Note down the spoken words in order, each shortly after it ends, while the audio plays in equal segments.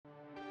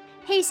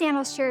Hey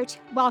Sandals Church,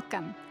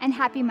 welcome and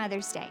happy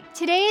Mother's Day.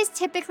 Today is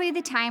typically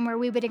the time where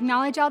we would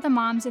acknowledge all the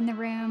moms in the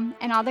room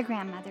and all the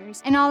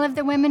grandmothers and all of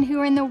the women who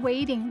are in the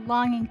waiting,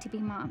 longing to be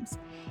moms.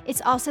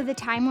 It's also the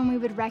time when we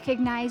would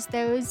recognize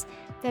those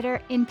that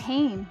are in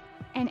pain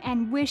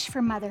and wish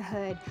for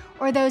motherhood,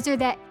 or those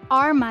that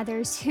are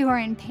mothers who are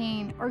in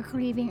pain or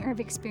grieving or have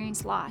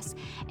experienced loss.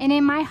 And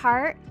in my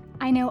heart,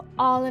 I know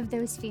all of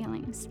those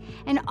feelings,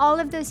 and all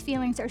of those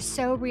feelings are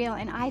so real,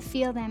 and I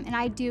feel them, and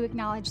I do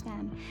acknowledge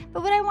them.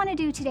 But what I want to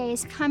do today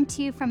is come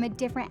to you from a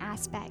different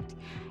aspect.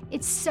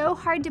 It's so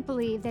hard to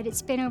believe that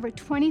it's been over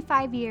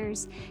 25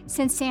 years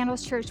since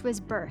Sandals Church was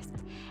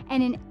birthed,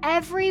 and in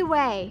every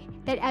way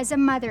that as a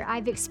mother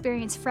I've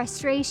experienced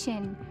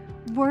frustration,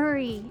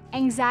 worry,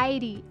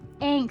 anxiety,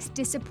 angst,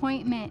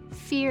 disappointment,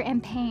 fear,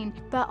 and pain,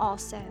 but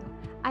also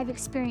I've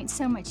experienced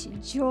so much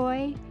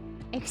joy,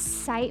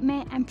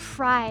 excitement, and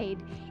pride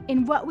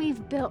in what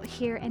we've built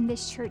here in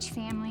this church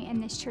family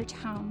and this church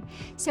home.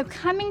 So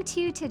coming to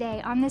you today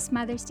on this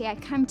Mother's Day, I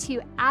come to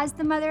you as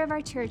the mother of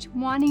our church,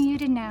 wanting you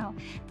to know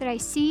that I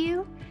see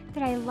you,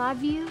 that I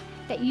love you,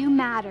 that you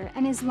matter,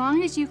 and as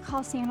long as you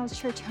call Sandals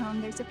Church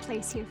home, there's a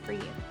place here for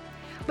you.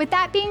 With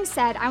that being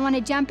said, I want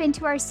to jump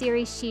into our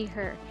series, She,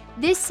 Her.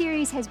 This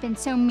series has been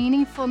so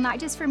meaningful, not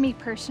just for me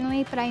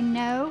personally, but I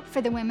know for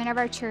the women of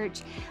our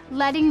church,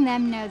 letting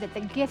them know that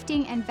the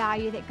gifting and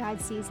value that God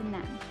sees in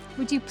them.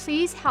 Would you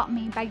please help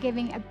me by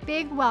giving a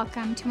big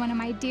welcome to one of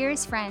my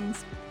dearest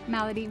friends,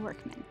 Melody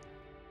Workman.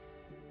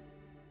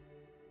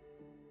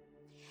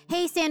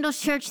 Hey, Sandals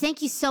Church,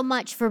 thank you so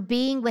much for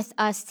being with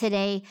us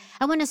today.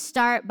 I want to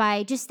start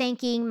by just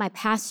thanking my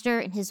pastor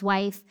and his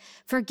wife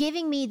for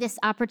giving me this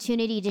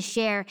opportunity to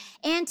share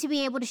and to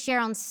be able to share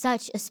on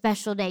such a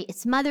special day.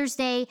 It's Mother's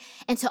Day,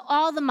 and to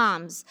all the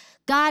moms,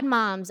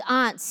 godmoms,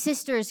 aunts,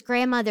 sisters,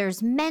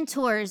 grandmothers,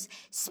 mentors,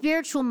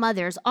 spiritual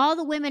mothers, all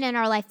the women in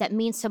our life that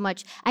mean so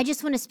much, I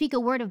just want to speak a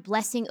word of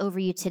blessing over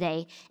you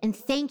today, and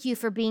thank you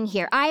for being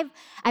here.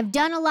 I've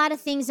done a lot of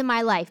things in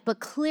my life, but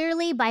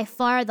clearly by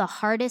far the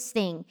hardest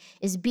thing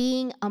is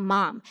being a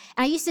mom.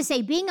 And I used to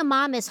say being a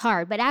mom is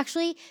hard, but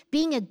actually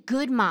being a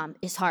good mom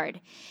is hard.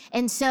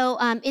 And so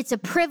it's a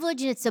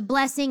privilege and it's a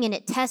blessing, and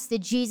it tests the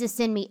Jesus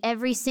in me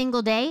every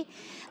single day.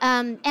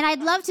 And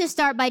I'd love to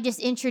start by just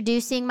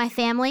introducing my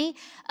family.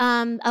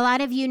 A lot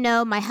of you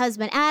know my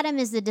husband, Adam,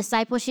 is the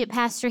discipleship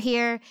pastor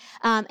here.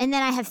 And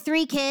then I have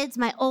 3 kids.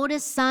 My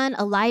oldest son,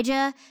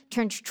 Elijah,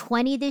 turns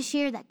 20 this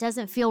year. That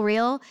doesn't feel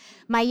real.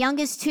 My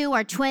youngest 2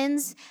 are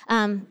twins.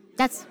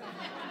 That's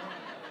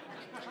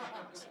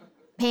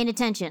paying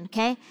attention,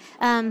 okay?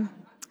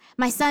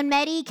 My son,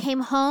 Mehdi, came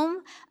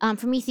home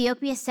from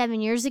Ethiopia 7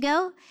 years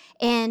ago.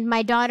 And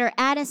my daughter,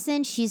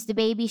 Addison, she's the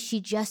baby. She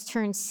just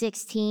turned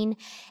 16.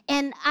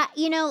 And,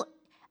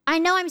 I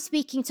know I'm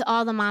speaking to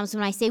all the moms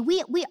when I say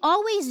we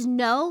always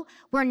know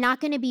we're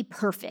not going to be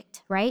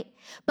perfect, right?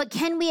 But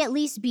can we at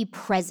least be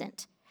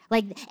present?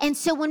 And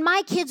so when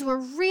my kids were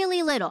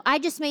really little, I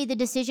just made the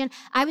decision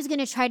I was going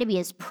to try to be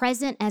as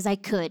present as I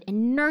could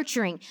and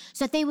nurturing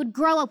so that they would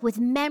grow up with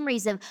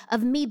memories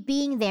of me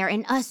being there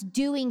and us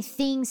doing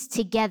things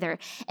together.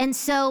 And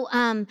so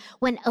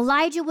when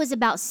Elijah was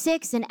about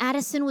 6 and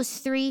Addison was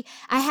 3,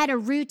 I had a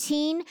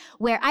routine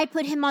where I'd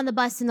put him on the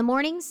bus in the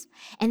mornings,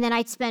 and then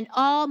I'd spend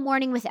all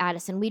morning with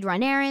Addison. We'd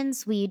run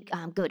errands, we'd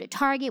go to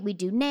Target, we'd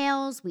do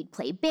nails, we'd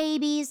play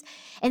babies,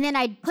 and then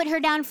I'd put her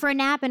down for a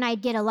nap and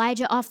I'd get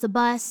Elijah off the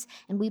bus.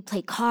 And we'd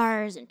play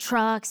cars and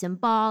trucks and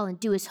ball and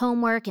do his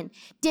homework and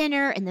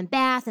dinner and then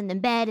bath and then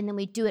bed. And then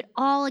we'd do it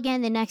all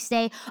again the next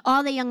day.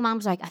 All the young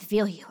moms are like, I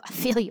feel you.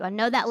 I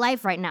know that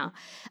life right now.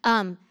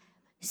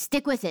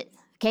 Stick with it.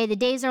 Okay, the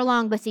days are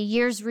long, but the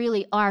years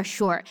really are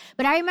short.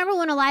 But I remember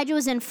when Elijah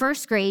was in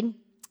 1st grade,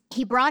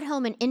 he brought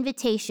home an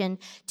invitation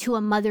to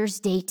a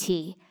Mother's Day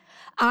tea.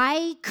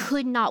 I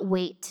could not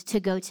wait to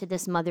go to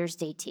this Mother's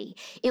Day tea.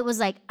 It was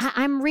like,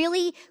 I'm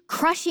really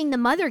crushing the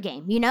mother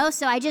game,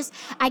 So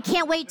I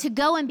can't wait to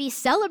go and be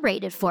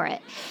celebrated for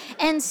it.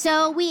 And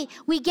so we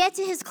get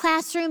to his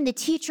classroom, the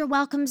teacher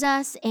welcomes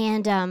us,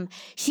 and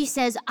she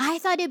says, I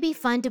thought it'd be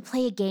fun to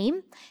play a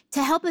game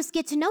to help us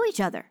get to know each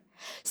other.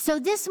 So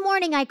this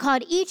morning, I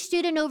called each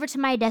student over to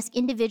my desk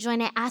individually,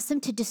 and I asked them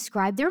to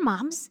describe their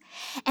moms,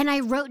 and I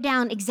wrote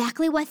down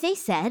exactly what they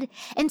said.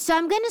 And so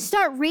I'm going to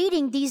start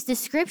reading these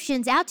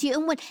descriptions out to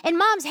you. And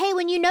moms, hey,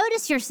 when you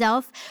notice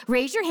yourself,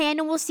 raise your hand,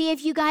 and we'll see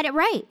if you got it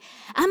right.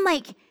 I'm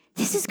like,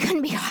 this is going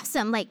to be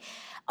awesome.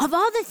 Of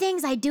all the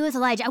things I do with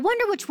Elijah, I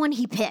wonder which one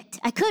he picked.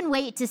 I couldn't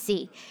wait to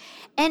see.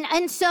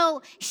 And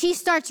so she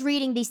starts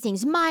reading these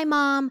things. My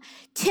mom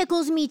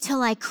tickles me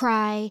till I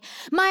cry.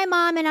 My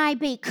mom and I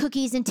bake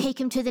cookies and take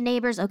them to the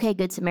neighbors. Okay,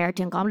 Good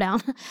Samaritan, calm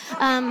down.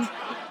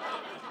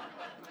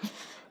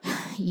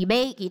 You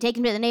bake, you take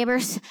them to the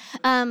neighbors.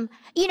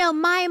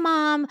 My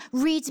mom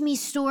reads me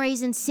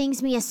stories and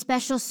sings me a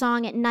special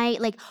song at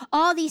night,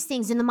 all these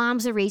things. And the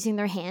moms are raising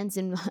their hands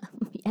and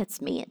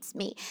it's me.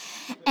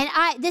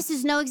 And this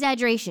is no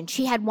exaggeration.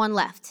 She had one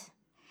left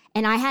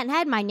and I hadn't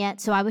had mine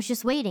yet. So I was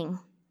just waiting.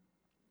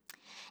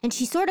 And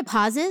she sort of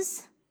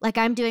pauses like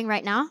I'm doing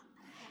right now.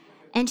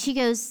 And she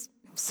goes,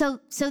 So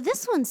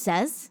this one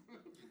says,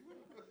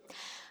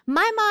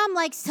 my mom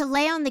likes to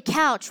lay on the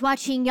couch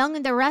watching Young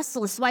and the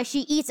Restless while she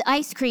eats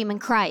ice cream and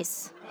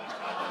cries.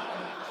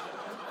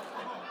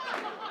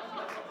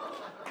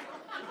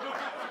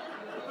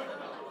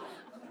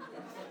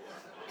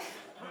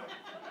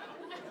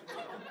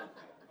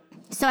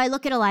 So I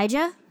look at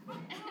Elijah,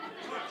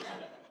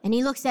 and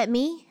he looks at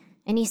me,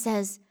 and he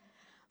says,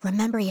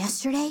 remember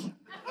yesterday?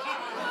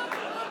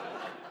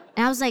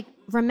 And I was like,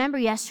 remember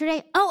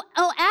yesterday? Oh,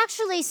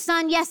 actually,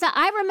 son, yes,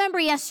 I remember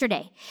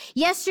yesterday.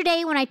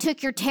 Yesterday when I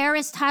took your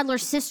terrorist toddler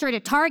sister to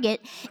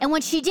Target, and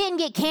when she didn't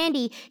get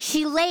candy,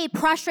 she lay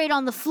prostrate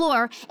on the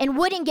floor and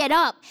wouldn't get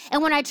up.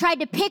 And when I tried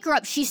to pick her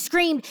up, she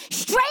screamed,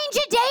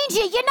 stranger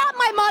danger, you're not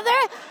my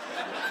mother.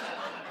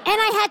 And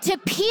I had to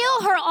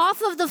peel her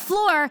off of the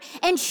floor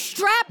and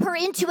strap her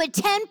into a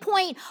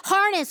 10-point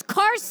harness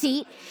car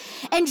seat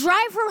and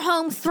drive her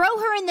home, throw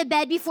her in the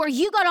bed before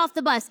you got off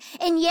the bus.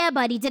 And yeah,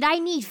 buddy, did I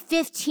need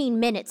 15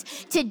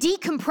 minutes to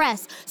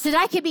decompress so that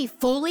I could be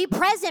fully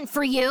present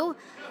for you?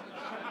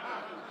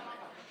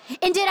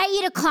 And did I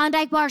eat a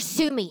Klondike bar?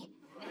 Sue me.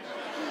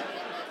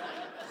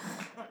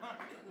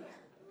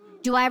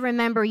 Do I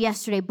remember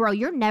yesterday? Bro,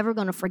 you're never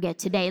going to forget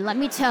today. Let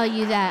me tell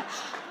you that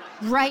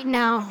right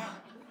now.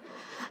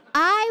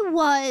 I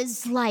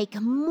was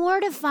like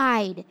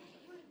mortified. And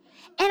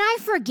I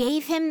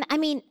forgave him. I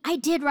mean, I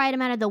did write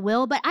him out of the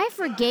will, but I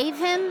forgave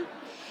him.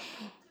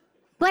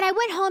 But I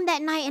went home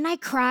that night and I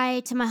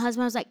cried to my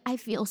husband. I was like, I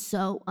feel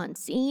so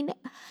unseen.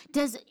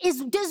 Does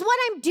what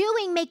I'm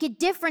doing make a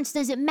difference?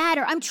 Does it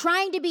matter? I'm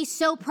trying to be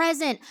so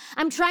present.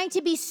 I'm trying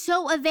to be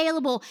so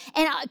available.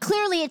 And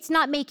clearly it's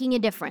not making a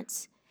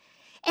difference.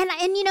 And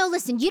you know,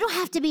 listen, you don't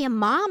have to be a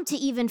mom to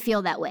even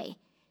feel that way.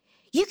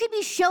 You could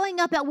be showing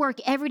up at work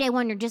every day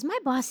wondering, does my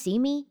boss see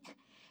me?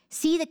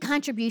 See the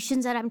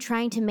contributions that I'm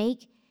trying to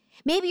make?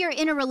 Maybe you're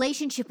in a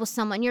relationship with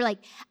someone. You're like,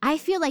 I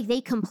feel like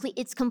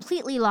it's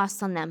completely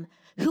lost on them,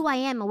 who I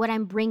am and what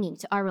I'm bringing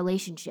to our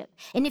relationship.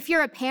 And if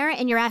you're a parent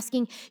and you're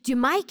asking, do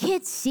my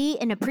kids see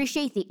and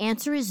appreciate? The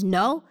answer is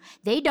no,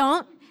 they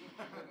don't.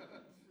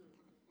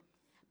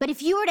 But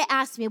if you were to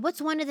ask me,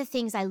 what's one of the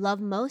things I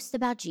love most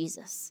about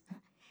Jesus?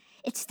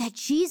 It's that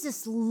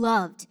Jesus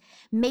loved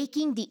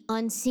making the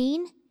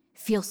unseen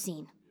feel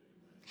seen,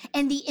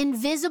 and the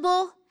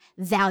invisible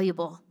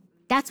valuable.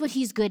 That's what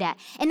he's good at.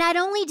 And not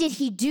only did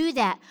he do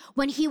that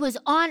when he was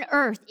on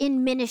earth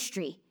in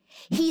ministry,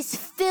 he's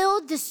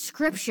filled the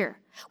scripture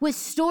with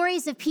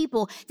stories of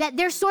people that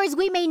their stories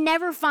we may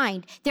never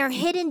find. They're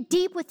hidden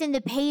deep within the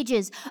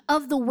pages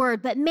of the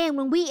word. But man,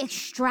 when we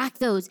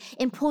extract those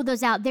and pull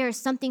those out, there is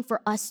something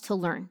for us to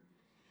learn.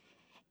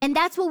 And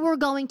that's what we're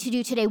going to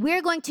do today.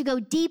 We're going to go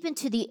deep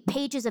into the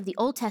pages of the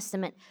Old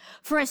Testament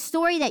for a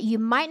story that you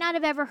might not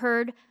have ever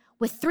heard,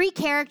 with 3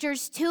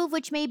 characters, 2 of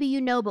which maybe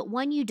you know, but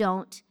 1 you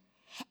don't,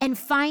 and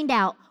find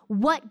out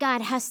what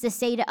God has to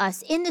say to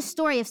us in the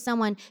story of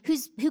someone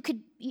who could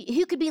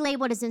be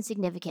labeled as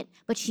insignificant,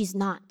 but she's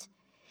not.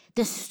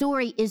 The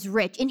story is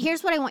rich. And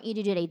here's what I want you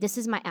to do today. This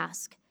is my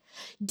ask.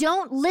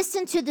 Don't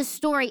listen to the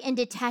story and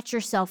detach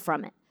yourself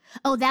from it.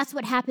 Oh, that's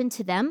what happened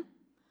to them?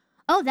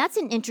 Oh, that's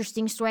an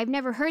interesting story. I've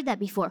never heard that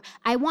before.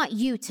 I want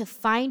you to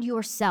find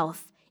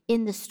yourself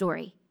in the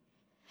story.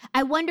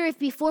 I wonder if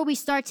before we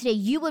start today,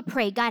 you would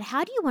pray, God,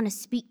 how do you want to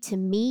speak to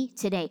me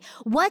today?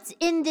 What's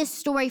in this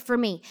story for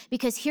me?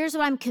 Because here's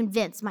what I'm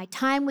convinced. My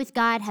time with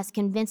God has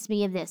convinced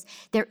me of this.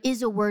 There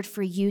is a word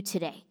for you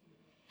today.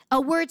 A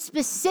word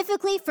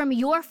specifically from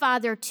your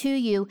Father to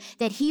you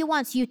that he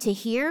wants you to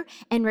hear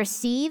and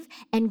receive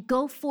and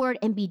go forward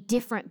and be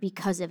different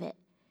because of it.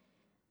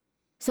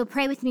 So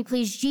pray with me,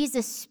 please.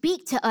 Jesus,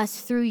 speak to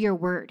us through your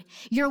word.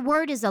 Your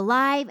word is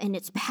alive and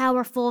it's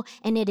powerful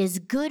and it is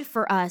good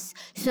for us.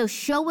 So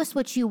show us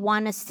what you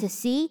want us to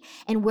see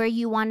and where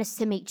you want us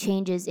to make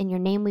changes. In your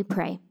name we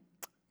pray.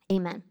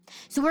 Amen.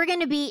 So we're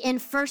going to be in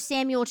 1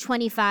 Samuel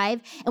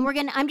 25,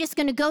 and I'm just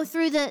going to go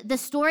through the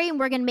story, and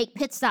we're going to make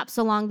pit stops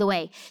along the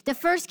way. The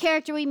first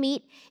character we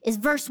meet is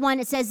verse 1.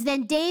 It says,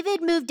 then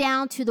David moved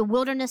down to the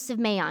wilderness of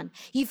Maon.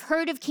 You've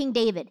heard of King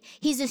David.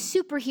 He's a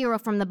superhero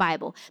from the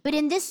Bible. But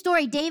in this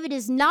story, David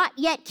is not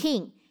yet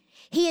king.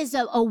 He is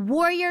a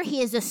warrior. He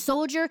is a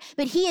soldier,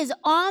 but he is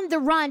on the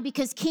run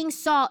because King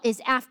Saul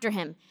is after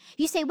him.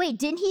 You say, wait,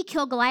 didn't he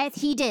kill Goliath?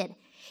 He did.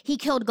 He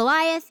killed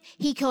Goliath.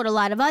 He killed a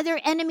lot of other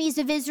enemies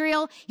of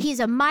Israel. He's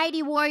a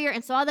mighty warrior.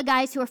 And so all the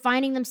guys who are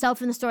finding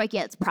themselves in the story, like,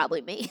 yeah, it's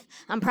probably me.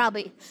 I'm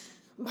probably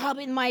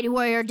the mighty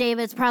warrior.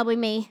 David's probably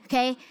me,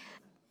 okay?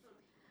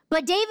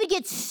 But David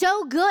gets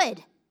so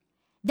good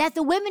that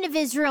the women of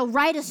Israel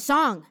write a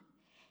song.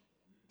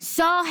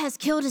 Saul has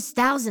killed his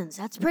thousands.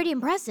 That's pretty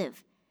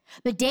impressive.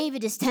 But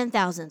David is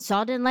 10,000.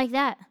 Saul didn't like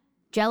that.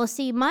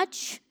 Jealousy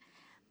much?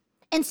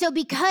 And so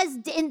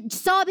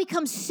Saul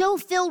becomes so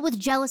filled with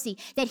jealousy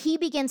that he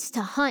begins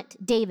to hunt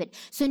David.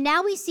 So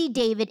now we see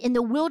David in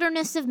the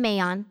wilderness of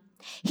Maon,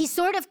 He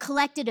sort of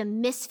collected a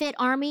misfit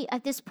army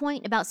at this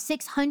point, about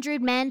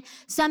 600 men,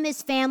 some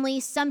his family,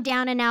 some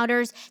down and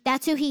outers.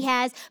 That's who he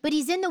has. But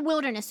he's in the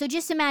wilderness. So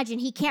just imagine,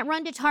 he can't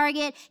run to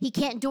Target. He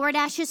can't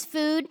DoorDash his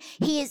food.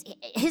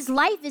 His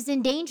life is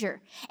in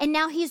danger. And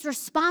now he's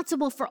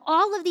responsible for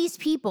all of these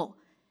people.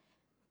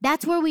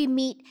 That's where we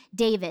meet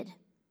David.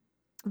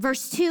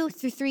 Verse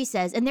 2-3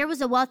 says, and there was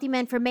a wealthy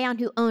man from Maon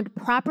who owned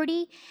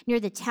property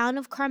near the town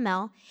of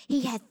Carmel.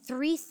 He had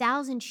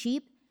 3,000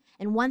 sheep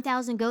and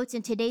 1,000 goats.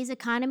 In today's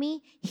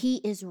economy,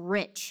 he is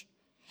rich.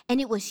 And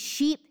it was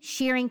sheep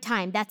shearing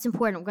time. That's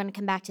important. We're going to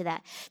come back to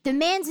that. The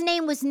man's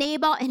name was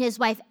Nabal, and his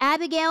wife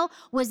Abigail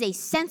was a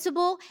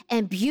sensible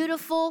and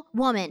beautiful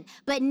woman.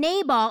 But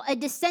Nabal, a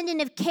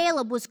descendant of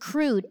Caleb, was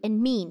crude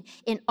and mean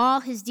in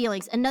all his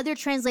dealings. Another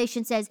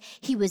translation says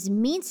he was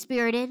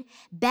mean-spirited,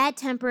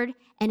 bad-tempered,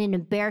 and an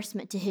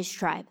embarrassment to his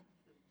tribe.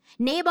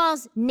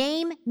 Nabal's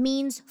name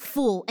means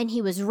fool, and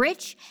he was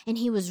rich, and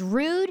he was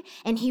rude,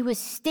 and he was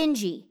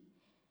stingy.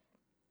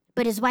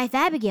 But his wife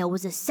Abigail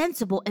was a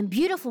sensible and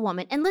beautiful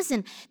woman. And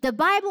listen, the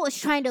Bible is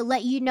trying to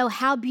let you know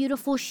how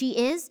beautiful she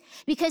is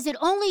because it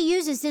only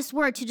uses this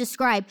word to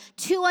describe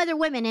two other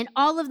women in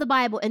all of the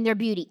Bible and their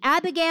beauty.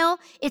 Abigail,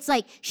 it's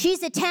like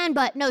she's a 10,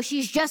 but no,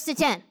 she's just a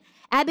 10.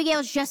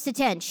 Abigail's just a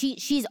 10.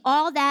 She's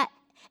all that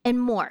and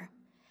more.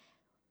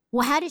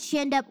 Well, how did she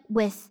end up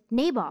with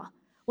Nabal?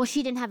 Well,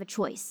 she didn't have a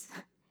choice.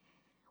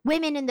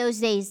 Women in those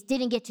days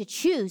didn't get to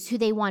choose who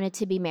they wanted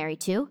to be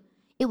married to.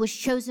 It was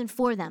chosen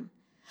for them.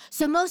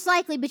 So most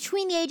likely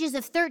between the ages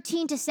of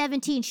 13 to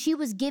 17, she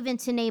was given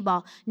to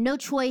Nabal, no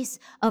choice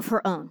of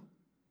her own.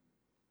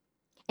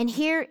 And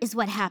here is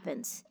what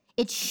happens.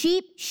 It's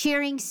sheep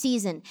shearing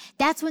season.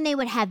 That's when they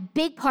would have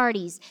big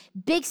parties,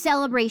 big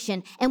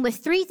celebration. And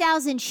with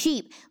 3,000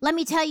 sheep, let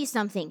me tell you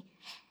something.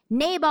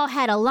 Nabal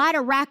had a lot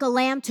of rack of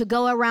lamb to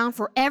go around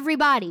for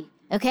everybody,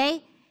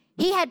 okay?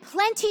 He had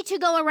plenty to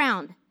go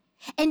around.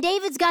 And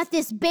David's got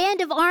this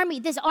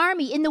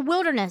army in the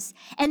wilderness,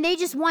 and they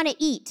just want to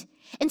eat.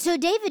 And so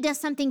David does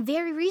something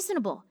very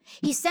reasonable.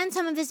 He sends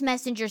some of his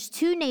messengers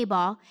to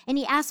Nabal, and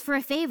he asks for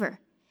a favor.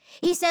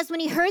 He says when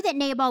he heard that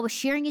Nabal was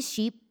shearing his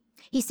sheep,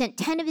 he sent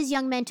 10 of his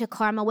young men to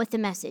Carmel with a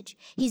message.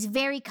 He's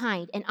very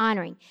kind and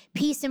honoring.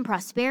 Peace and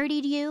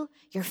prosperity to you,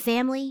 your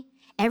family,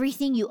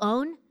 everything you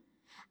own.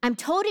 I'm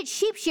told it's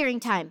sheep shearing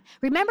time.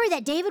 Remember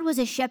that David was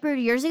a shepherd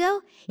years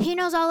ago? He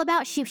knows all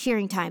about sheep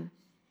shearing time.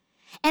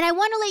 And I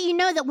want to let you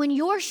know that when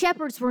your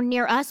shepherds were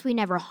near us, we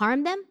never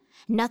harmed them.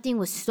 Nothing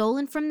was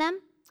stolen from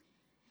them.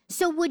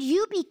 So would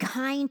you be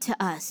kind to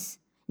us,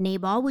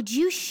 Nabal? Would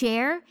you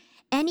share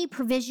any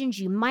provisions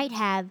you might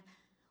have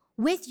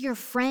with your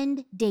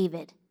friend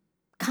David?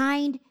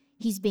 Kind,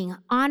 he's being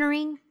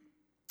honoring.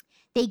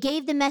 They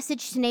gave the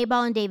message to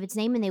Nabal in David's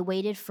name, and they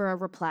waited for a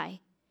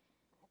reply.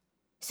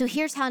 So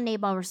here's how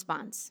Nabal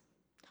responds,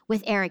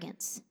 with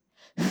arrogance.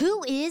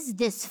 Who is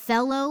this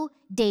fellow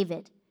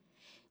David?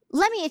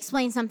 Let me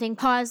explain something.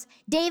 Pause.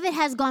 David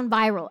has gone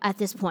viral at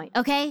this point,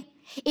 okay?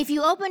 If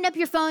you opened up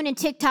your phone and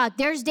TikTok,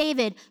 there's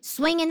David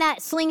swinging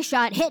that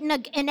slingshot,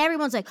 and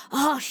everyone's like,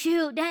 oh,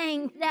 shoot,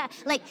 dang.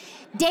 Like,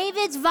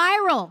 David's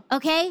viral,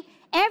 okay?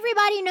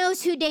 Everybody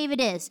knows who David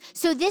is.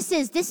 So this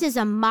is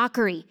a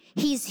mockery.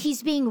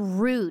 He's being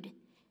rude.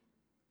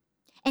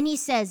 And he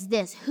says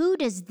this, who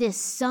does this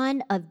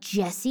son of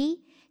Jesse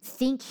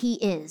think he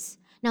is?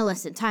 Now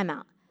listen, time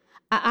out.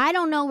 I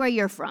don't know where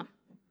you're from,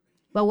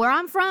 but where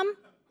I'm from,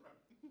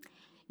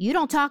 you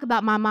don't talk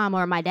about my mom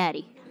or my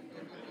daddy.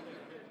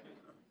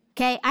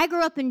 Okay, I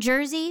grew up in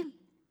Jersey.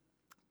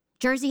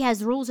 Jersey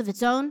has rules of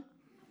its own.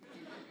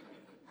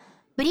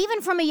 But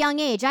even from a young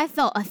age, I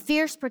felt a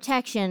fierce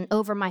protection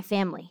over my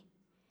family.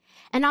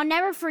 And I'll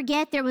never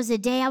forget, there was a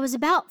day, I was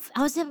about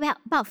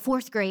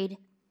fourth grade.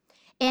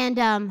 And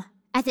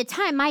at the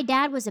time, my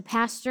dad was a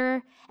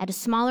pastor at a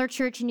smaller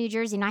church in New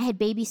Jersey, and I had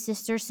baby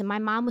sisters, so my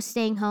mom was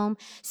staying home.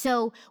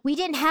 So we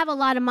didn't have a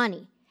lot of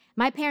money.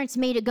 My parents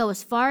made it go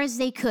as far as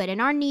they could,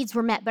 and our needs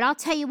were met. But I'll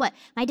tell you what,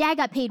 my dad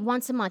got paid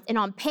once a month, and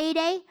on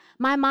payday,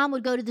 my mom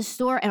would go to the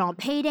store, and on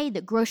payday,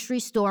 the grocery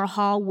store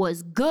haul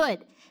was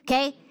good,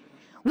 okay?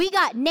 We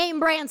got name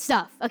brand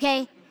stuff,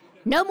 okay?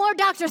 No more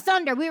Dr.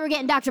 Thunder, we were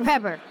getting Dr.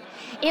 Pepper.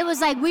 It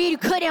was like we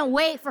couldn't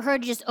wait for her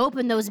to just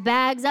open those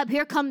bags up.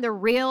 Here come the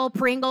real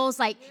Pringles.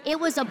 Like, it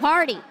was a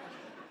party.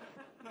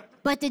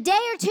 But the day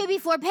or two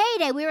before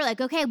payday, we were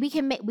like, okay, we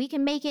can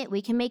make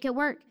it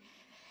work.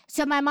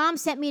 So my mom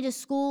sent me to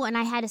school, and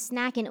I had a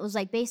snack, and it was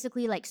like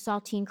basically like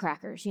saltine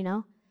crackers, you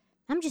know?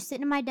 I'm just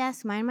sitting at my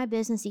desk, minding my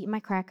business, eating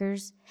my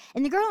crackers.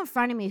 And the girl in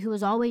front of me, who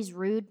was always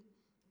rude,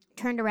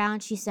 turned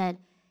around, she said,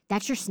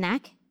 "That's your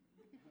snack?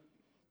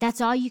 That's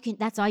all you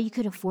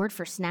could afford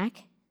for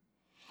snack?"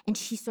 And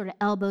she sort of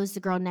elbows the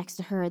girl next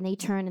to her, and they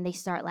turn and they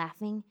start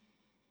laughing.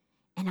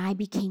 And I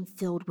became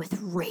filled with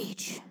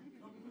rage.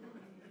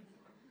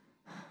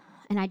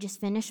 And I just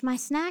finished my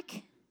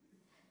snack.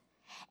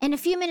 And a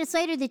few minutes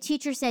later, the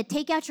teacher said,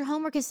 "Take out your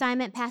homework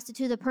assignment, pass it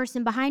to the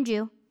person behind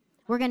you.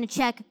 We're gonna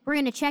check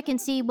and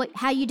see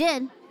how you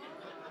did."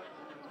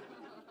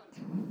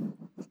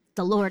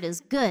 The Lord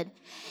is good.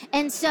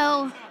 And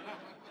so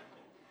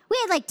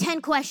had like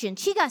 10 questions.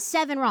 She got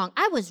 7 wrong.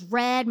 I was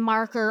red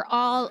marker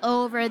all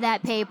over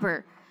that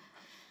paper.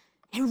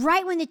 And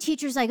right when the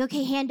teacher's like,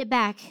 okay, hand it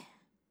back,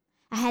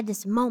 I had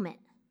this moment.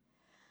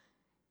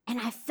 And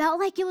I felt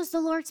like it was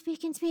the Lord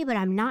speaking to me, but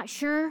I'm not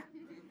sure.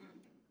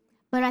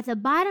 But at the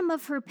bottom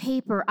of her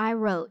paper, I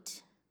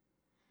wrote,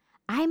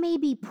 I may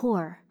be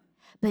poor,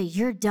 but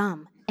you're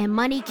dumb, and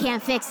money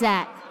can't fix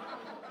that.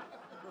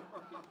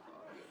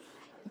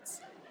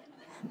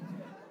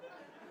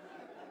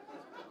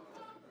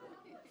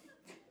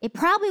 It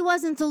probably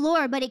wasn't the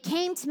Lord, but it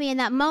came to me in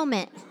that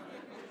moment.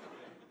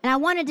 And I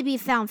wanted to be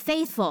found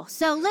faithful.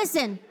 So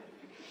listen,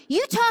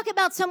 you talk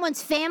about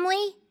someone's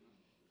family,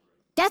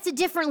 that's a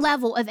different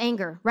level of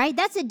anger, right?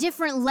 That's a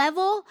different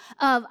level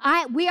of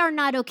we are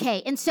not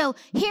okay. And so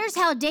here's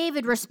how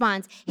David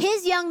responds.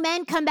 His young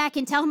men come back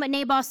and tell him what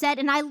Nabal said,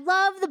 and I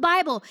love the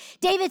Bible.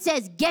 David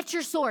says, get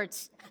your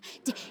swords.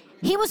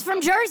 He was from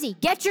Jersey.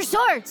 Get your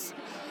swords.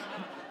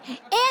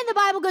 And the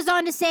Bible goes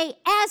on to say,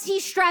 as he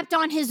strapped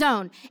on his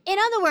own. In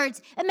other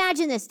words,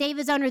 imagine this.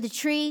 David's under the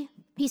tree.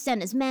 He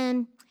sent his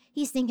men.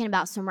 He's thinking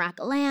about some rack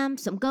of lamb,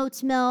 some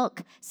goat's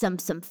milk, some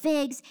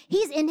figs.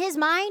 He's in his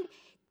mind.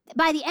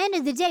 By the end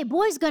of the day,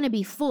 boy's going to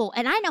be full.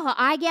 And I know how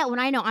I get when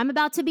I know I'm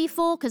about to be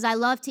full because I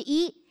love to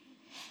eat.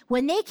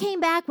 When they came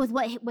back with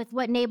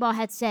what Nabal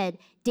had said,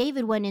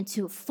 David went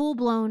into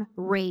full-blown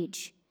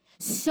rage.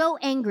 So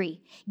angry.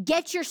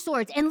 Get your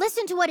swords. And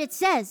listen to what it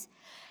says.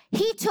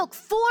 He took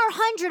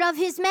 400 of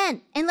his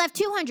men and left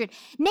 200.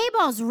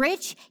 Nabal's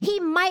rich. He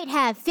might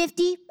have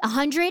 50,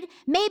 100,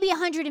 maybe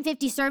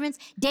 150 servants.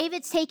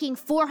 David's taking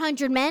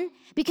 400 men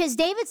because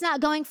David's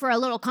not going for a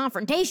little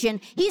confrontation.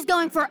 He's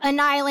going for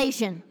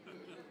annihilation.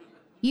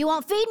 You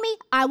won't feed me?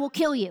 I will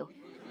kill you.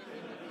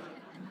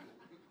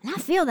 And I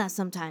feel that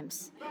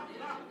sometimes.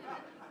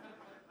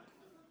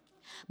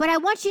 But I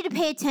want you to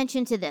pay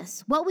attention to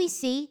this. What we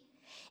see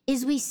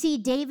is we see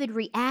David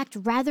react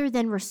rather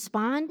than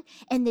respond,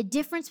 and the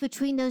difference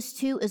between those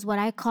two is what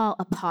I call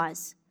a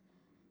pause.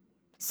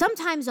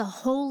 Sometimes a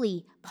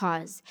holy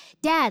pause.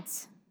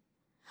 Dads,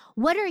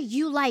 what are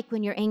you like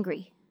when you're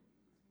angry?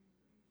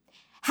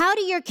 How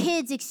do your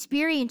kids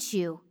experience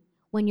you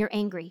when you're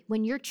angry,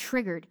 when you're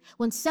triggered,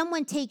 when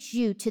someone takes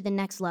you to the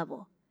next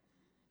level?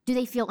 Do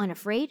they feel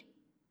unafraid?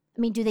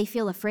 Do they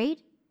feel afraid?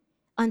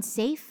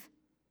 Unsafe?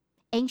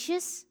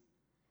 Anxious?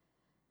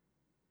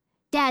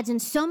 Dads, in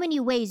so many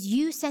ways,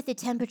 you set the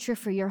temperature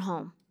for your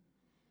home.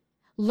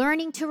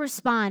 Learning to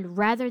respond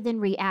rather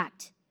than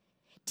react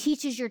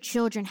teaches your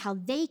children how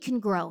they can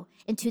grow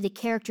into the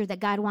character that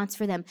God wants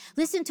for them.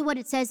 Listen to what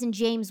it says in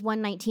James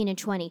 1:19 and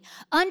 20.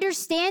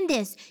 Understand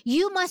this,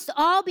 you must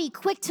all be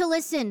quick to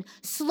listen,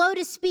 slow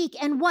to speak,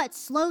 and what?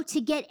 Slow to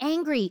get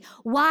angry.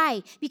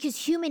 Why?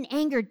 Because human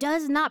anger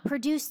does not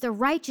produce the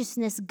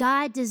righteousness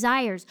God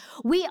desires.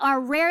 We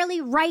are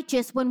rarely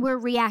righteous when we're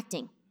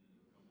reacting.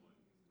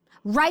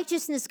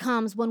 Righteousness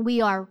comes when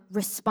we are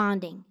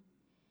responding.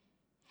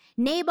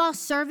 Nabal's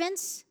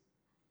servants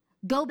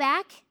go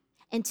back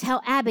and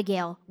tell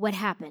Abigail what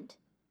happened.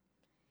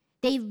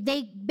 They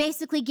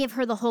basically give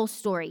her the whole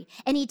story.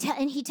 And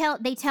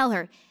they tell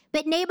her,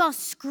 but Nabal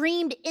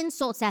screamed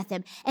insults at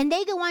them. And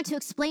they go on to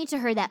explain to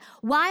her that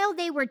while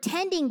they were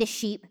tending the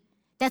sheep,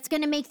 that's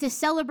going to make this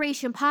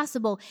celebration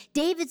possible,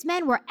 David's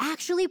men were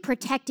actually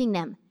protecting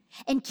them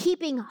and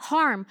keeping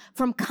harm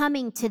from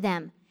coming to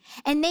them.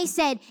 And they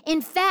said,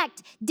 in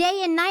fact,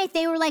 day and night,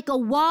 they were like a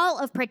wall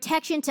of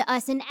protection to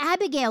us. And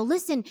Abigail,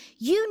 listen,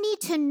 you need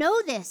to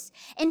know this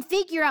and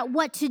figure out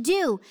what to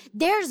do.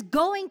 There's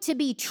going to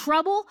be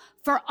trouble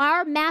for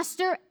our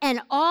master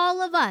and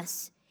all of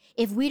us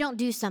if we don't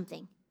do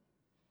something.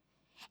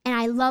 And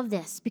I love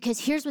this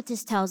because here's what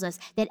this tells us,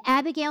 that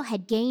Abigail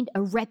had gained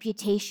a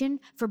reputation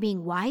for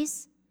being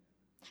wise,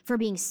 for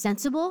being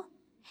sensible,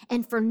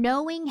 and for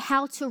knowing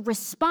how to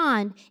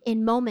respond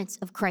in moments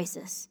of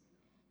crisis.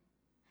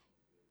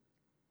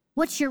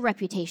 What's your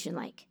reputation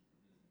like?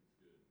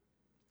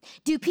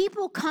 Do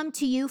people come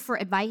to you for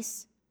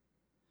advice?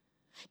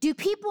 Do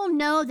people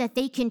know that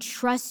they can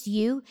trust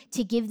you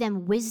to give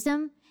them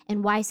wisdom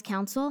and wise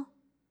counsel?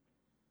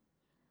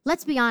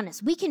 Let's be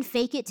honest. We can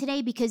fake it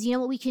today because you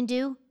know what we can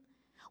do?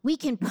 We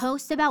can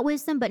post about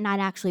wisdom but not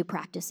actually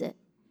practice it.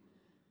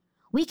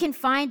 We can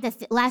find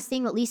the last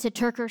thing that Lisa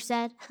Turker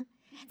said,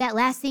 that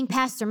last thing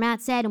Pastor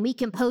Matt said, and we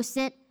can post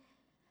it,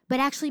 but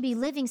actually be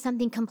living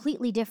something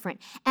completely different.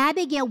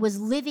 Abigail was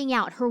living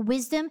out her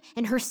wisdom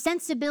and her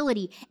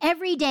sensibility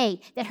every day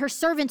that her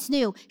servants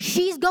knew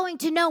she's going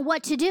to know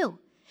what to do.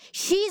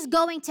 She's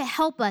going to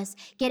help us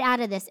get out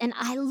of this. And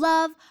I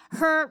love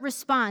her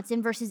response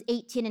in verses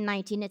 18 and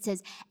 19. It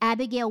says,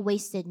 Abigail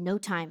wasted no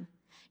time.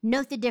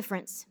 Note the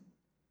difference.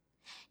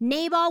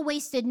 Nabal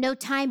wasted no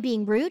time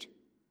being rude.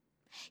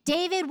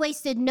 David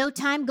wasted no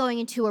time going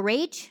into a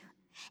rage.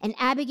 And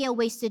Abigail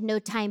wasted no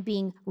time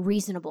being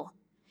reasonable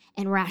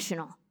and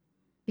rational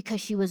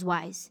because she was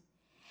wise.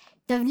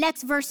 The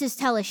next verses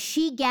tell us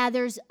she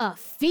gathers a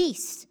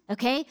feast,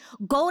 okay?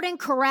 Golden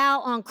Corral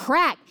on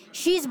crack.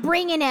 She's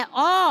bringing it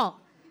all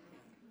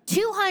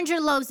 200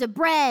 loaves of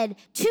bread,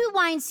 2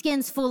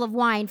 wineskins full of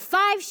wine,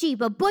 5 sheep,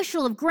 a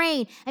bushel of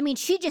grain. I mean,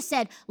 she just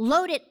said,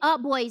 load it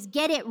up, boys,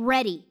 get it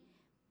ready.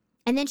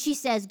 And then she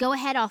says, go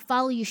ahead, I'll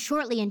follow you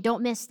shortly and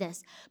don't miss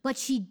this. But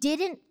she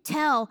didn't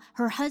tell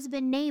her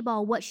husband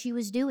Nabal what she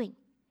was doing.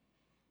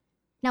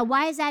 Now,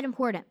 why is that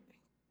important?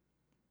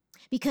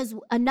 Because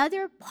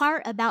another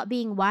part about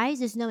being wise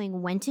is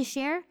knowing when to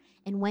share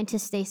and when to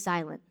stay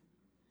silent.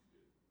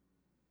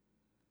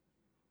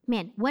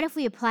 Man, what if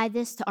we apply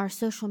this to our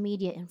social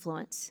media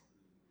influence?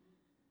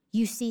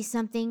 You see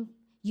something,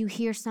 you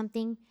hear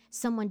something,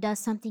 someone does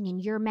something,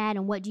 and you're mad,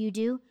 and what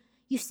do?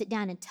 You sit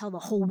down and tell the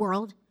whole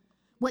world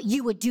what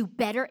you would do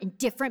better and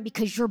different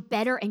because you're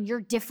better and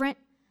you're different.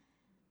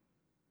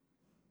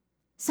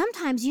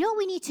 Sometimes, you know what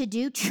we need to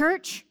do,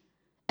 church,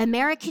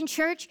 American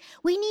church?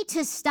 We need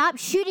to stop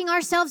shooting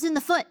ourselves in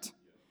the foot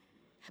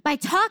by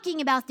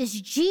talking about this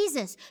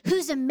Jesus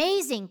who's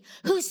amazing,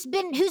 who's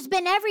been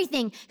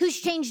everything, who's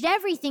changed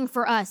everything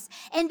for us,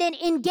 and then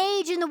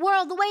engage in the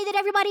world the way that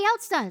everybody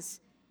else does.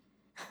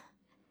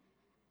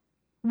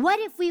 What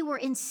if we were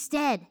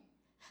instead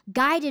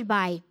guided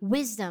by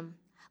wisdom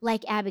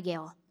like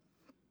Abigail?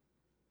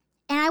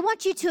 And I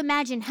want you to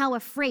imagine how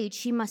afraid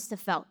she must have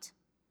felt.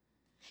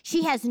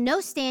 She has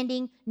no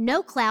standing,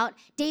 no clout.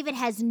 David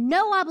has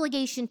no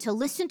obligation to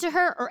listen to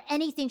her or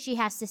anything she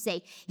has to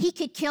say. He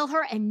could kill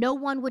her and no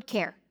one would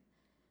care.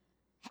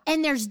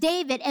 And there's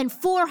David and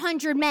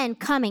 400 men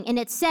coming. And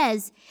it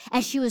says,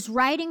 as she was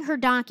riding her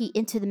donkey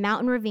into the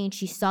mountain ravine,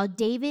 she saw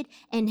David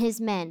and his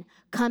men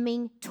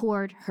coming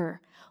toward her.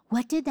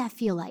 What did that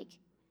feel like?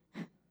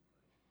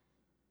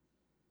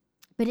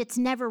 But it's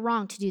never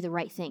wrong to do the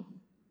right thing.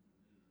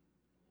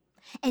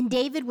 And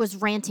David was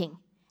ranting.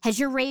 Has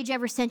your rage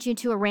ever sent you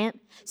into a rant?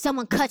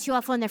 Someone cuts you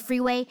off on the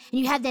freeway and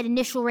you have that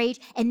initial rage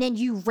and then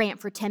you rant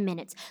for 10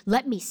 minutes.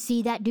 Let me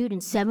see that dude in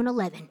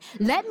 7-Eleven.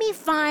 Let me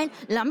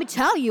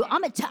tell you,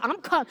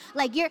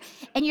 like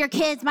your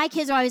kids, my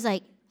kids are always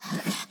like,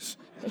 oh gosh.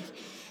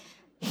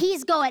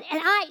 He's going,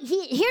 and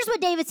here's what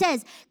David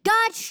says,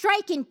 God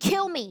strike and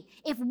kill me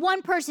if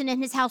one person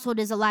in his household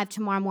is alive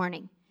tomorrow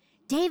morning.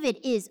 David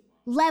is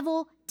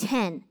level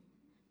 10.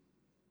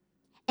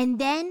 And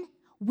then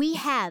we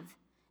have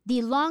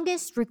the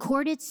longest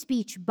recorded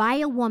speech by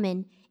a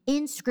woman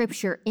in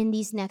Scripture in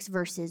these next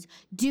verses.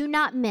 Do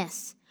not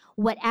miss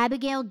what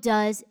Abigail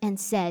does and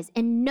says.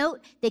 And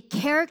note the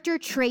character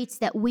traits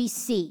that we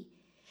see.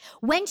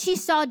 When she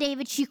saw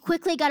David, she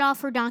quickly got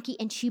off her donkey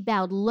and she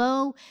bowed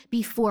low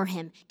before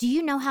him. Do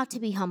you know how to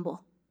be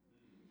humble?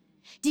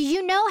 Do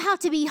you know how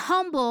to be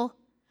humble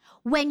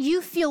when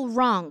you feel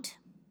wronged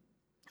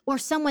or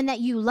someone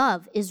that you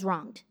love is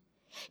wronged?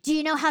 Do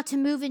you know how to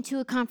move into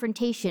a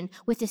confrontation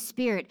with a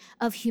spirit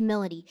of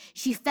humility?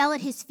 She fell at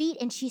his feet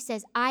and she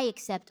says, I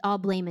accept all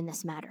blame in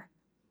this matter.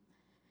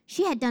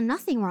 She had done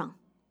nothing wrong.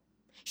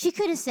 She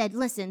could have said,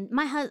 listen,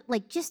 my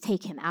husband, just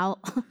take him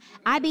out.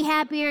 I'd be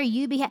happier,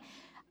 you be happy.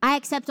 I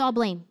accept all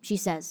blame, she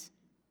says.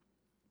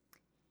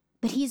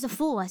 But he's a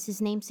fool, as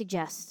his name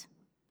suggests.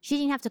 She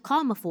didn't have to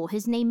call him a fool.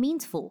 His name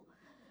means fool.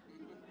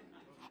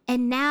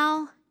 And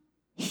now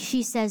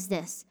she says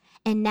this,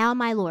 and now,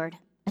 my Lord,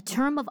 a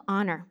term of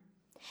honor.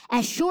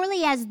 As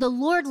surely as the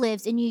Lord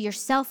lives and you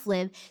yourself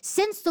live,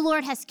 since the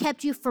Lord has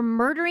kept you from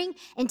murdering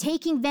and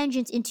taking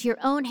vengeance into your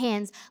own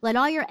hands, let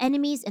all your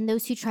enemies and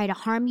those who try to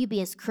harm you be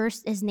as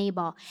cursed as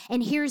Nabal.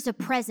 And here's a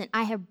present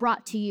I have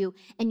brought to you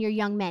and your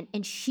young men.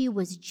 And she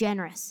was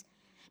generous.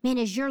 Man,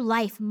 is your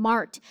life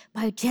marked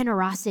by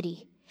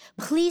generosity?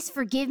 Please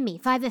forgive me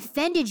if I've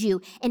offended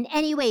you in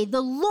any way.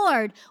 The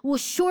Lord will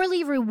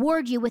surely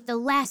reward you with a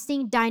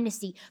lasting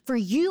dynasty, for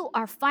you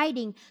are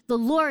fighting the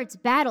Lord's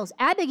battles.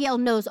 Abigail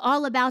knows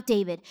all about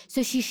David,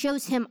 so she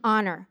shows him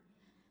honor.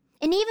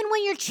 And even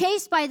when you're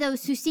chased by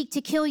those who seek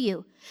to kill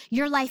you,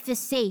 your life is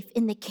safe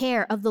in the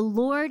care of the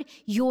Lord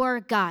your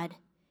God.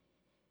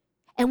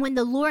 And when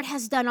the Lord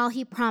has done all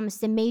he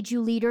promised and made you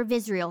leader of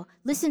Israel,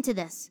 listen to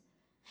this.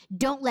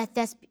 Don't let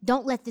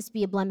this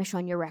be a blemish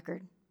on your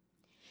record.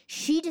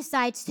 She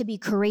decides to be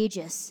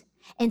courageous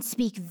and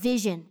speak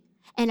vision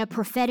and a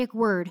prophetic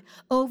word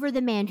over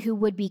the man who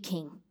would be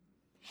king.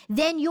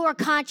 Then your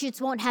conscience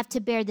won't have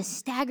to bear the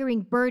staggering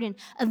burden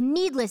of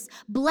needless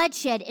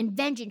bloodshed and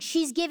vengeance.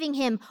 She's giving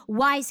him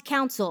wise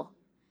counsel.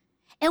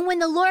 And when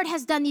the Lord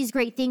has done these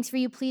great things for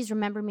you, please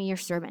remember me, your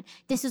servant.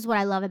 This is what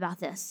I love about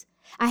this.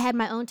 I had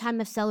my own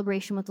time of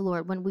celebration with the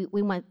Lord when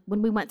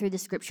we went through the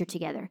scripture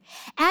together.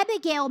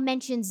 Abigail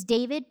mentions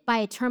David by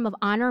a term of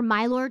honor,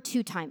 my Lord,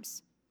 2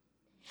 times.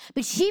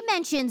 But she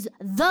mentions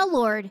the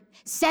Lord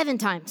 7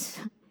 times.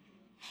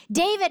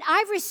 David,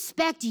 I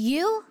respect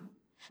you,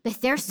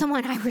 but there's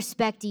someone I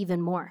respect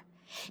even more.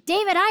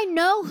 David, I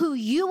know who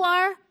you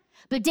are,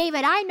 but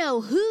David, I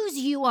know whose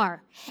you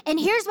are. And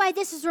here's why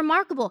this is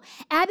remarkable.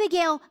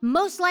 Abigail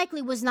most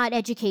likely was not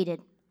educated,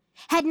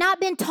 had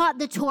not been taught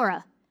the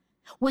Torah,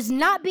 was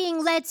not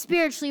being led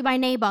spiritually by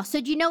Nabal.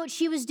 So do you know what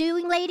she was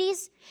doing,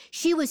 ladies?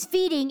 She was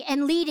feeding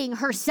and leading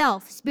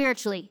herself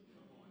spiritually.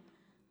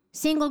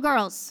 Single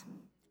girls,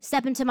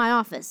 step into my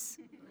office.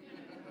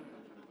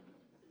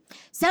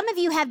 Some of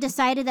you have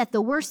decided that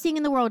the worst thing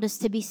in the world is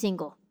to be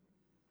single.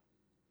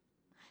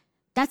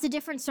 That's a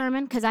different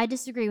sermon because I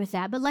disagree with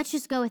that, but let's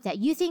just go with that.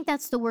 You think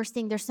that's the worst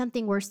thing. There's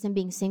something worse than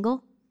being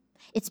single.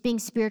 It's being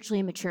spiritually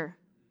immature.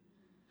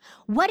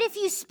 What if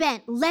you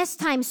spent less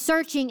time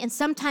searching and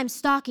sometimes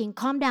stalking?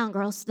 Calm down,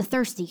 girls, the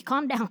thirsty,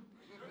 calm down.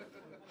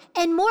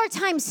 And more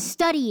time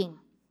studying.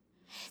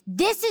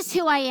 This is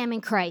who I am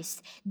in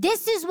Christ.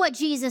 This is what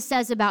Jesus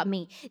says about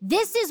me.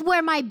 This is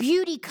where my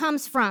beauty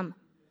comes from.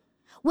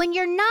 When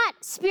you're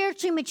not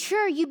spiritually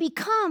mature, you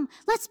become,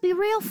 let's be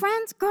real,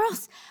 friends,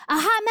 girls, a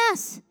hot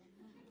mess.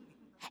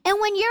 And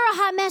when you're a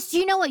hot mess, do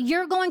you know what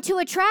you're going to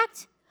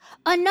attract?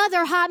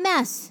 Another hot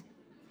mess.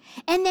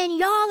 And then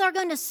y'all are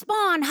going to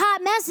spawn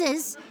hot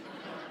messes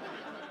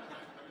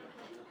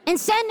and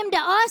send them to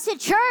us at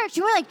church.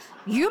 And we're like,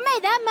 you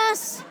made that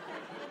mess.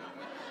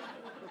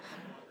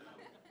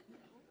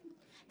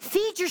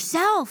 Feed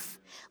yourself.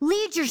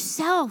 Lead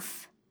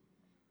yourself.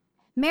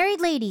 Married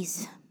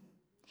ladies,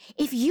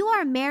 if you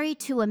are married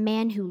to a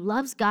man who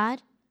loves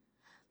God,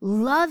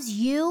 loves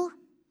you,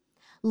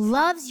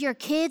 loves your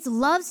kids,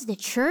 loves the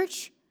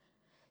church,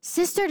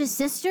 sister to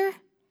sister,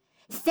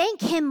 thank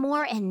him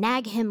more and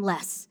nag him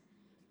less.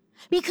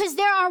 Because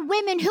there are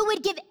women who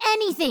would give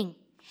anything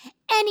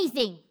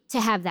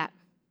to have that.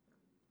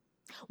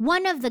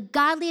 One of the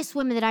godliest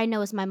women that I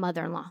know is my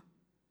mother-in-law.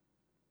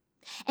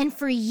 And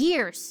for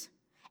years,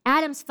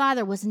 Adam's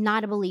father was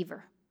not a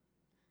believer,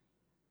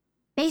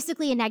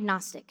 basically an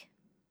agnostic.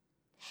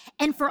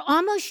 And for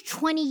almost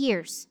 20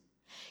 years,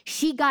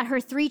 she got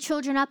her 3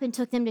 children up and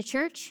took them to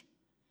church.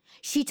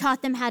 She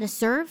taught them how to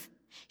serve.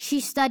 She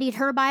studied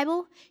her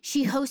Bible.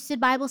 She hosted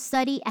Bible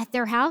study at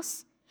their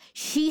house.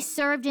 She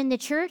served in the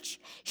church.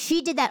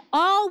 She did that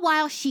all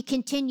while she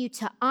continued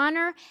to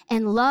honor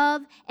and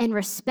love and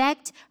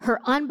respect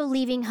her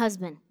unbelieving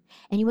husband.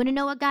 And you want to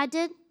know what God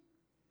did?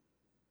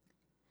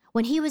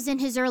 When he was in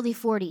his early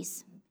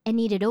 40s and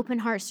needed open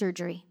heart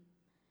surgery,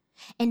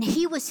 and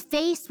he was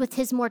faced with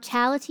his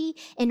mortality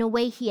in a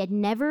way he had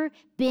never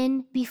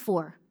been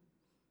before,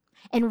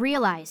 and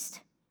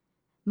realized,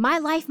 my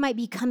life might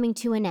be coming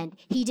to an end.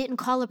 He didn't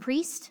call a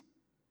priest.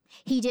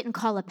 He didn't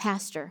call a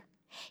pastor.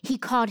 He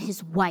called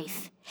his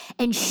wife,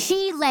 and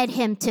she led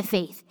him to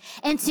faith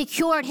and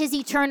secured his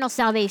eternal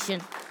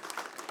salvation.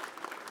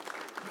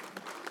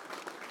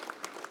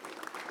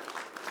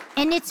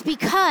 And it's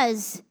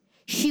because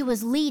she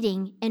was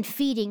leading and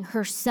feeding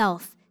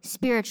herself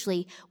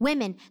spiritually.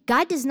 Women,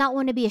 God does not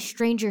want to be a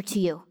stranger to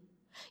you.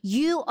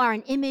 You are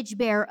an image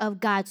bearer of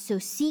God, so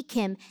seek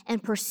him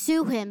and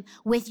pursue him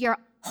with your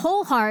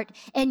whole heart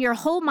and your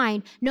whole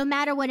mind, no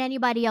matter what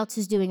anybody else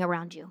is doing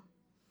around you.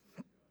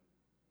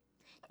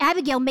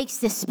 Abigail makes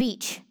this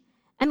speech.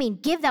 I mean,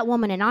 give that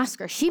woman an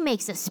Oscar. She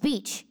makes a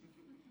speech.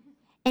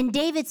 And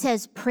David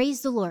says,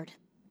 praise the Lord,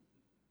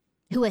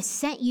 who has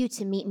sent you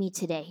to meet me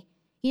today.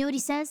 You know what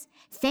he says?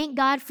 Thank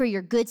God for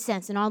your good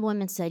sense. And all the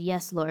women said,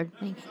 yes, Lord.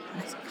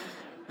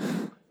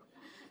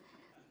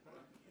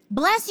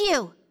 Bless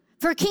you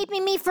for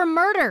keeping me from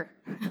murder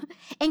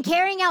and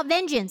carrying out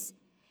vengeance.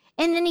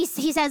 And then he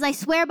says, I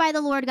swear by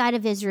the Lord God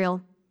of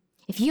Israel,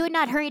 if you had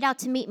not hurried out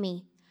to meet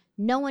me,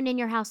 no one in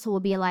your household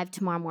will be alive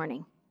tomorrow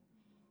morning.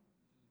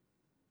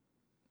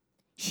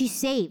 She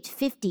saved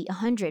 50,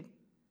 100,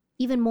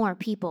 even more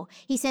people.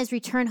 He says,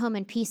 return home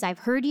in peace. I've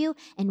heard you,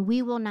 and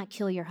we will not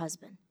kill your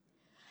husband.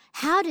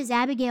 How does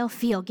Abigail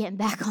feel getting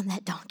back on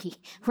that donkey,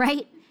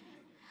 right?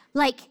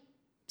 Like,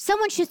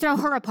 someone should throw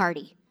her a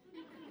party.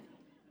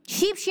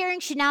 Sheep shearing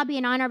should now be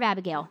in honor of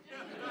Abigail.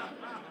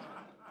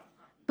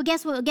 But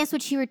guess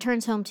what she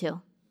returns home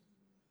to?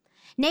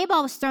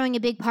 Nabal was throwing a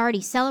big party,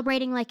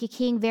 celebrating like a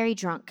king, very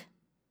drunk.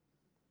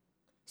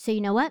 So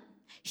you know what?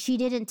 She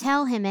didn't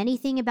tell him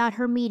anything about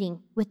her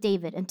meeting with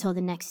David until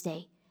the next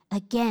day.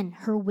 Again,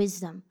 her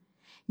wisdom.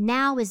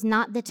 Now is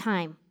not the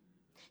time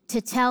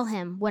to tell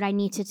him what I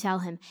need to tell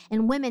him.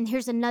 And women,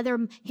 here's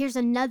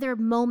another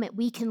moment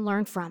we can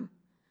learn from.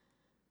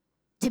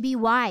 To be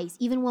wise,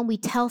 even when we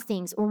tell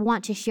things or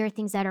want to share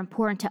things that are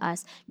important to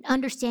us,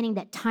 understanding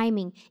that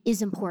timing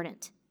is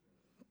important.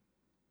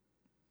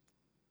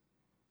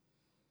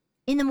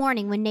 In the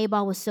morning, when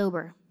Nabal was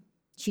sober,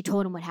 she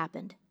told him what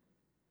happened.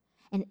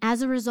 And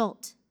as a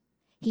result,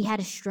 he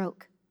had a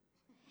stroke.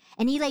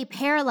 And he lay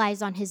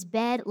paralyzed on his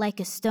bed like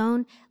a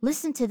stone.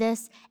 Listen to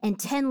this. And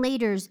 10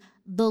 later,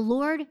 the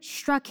Lord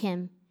struck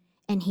him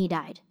and he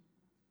died.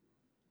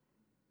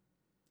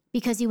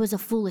 Because he was a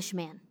foolish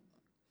man.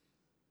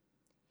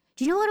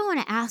 Do you know what I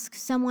want to ask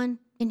someone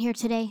in here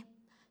today?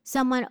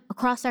 Someone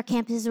across our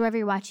campuses, wherever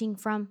you're watching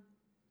from?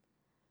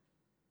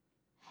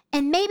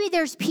 And maybe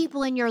there's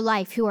people in your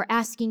life who are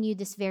asking you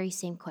this very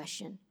same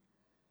question.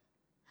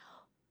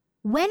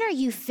 When are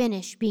you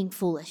finished being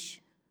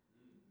foolish?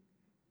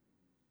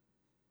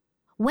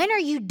 When are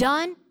you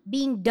done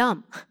being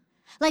dumb?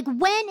 Like,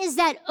 when is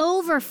that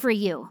over for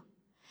you?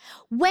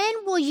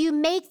 When will you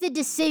make the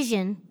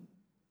decision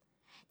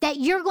that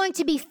you're going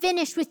to be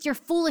finished with your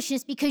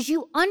foolishness because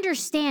you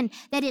understand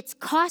that it's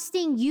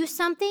costing you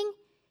something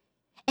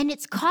and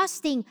it's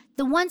costing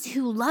the ones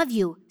who love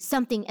you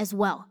something as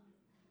well?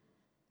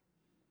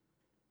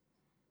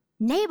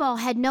 Nabal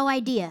had no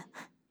idea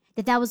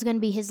that that was going to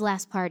be his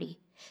last party.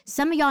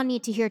 Some of y'all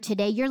need to hear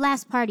today, your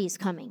last party is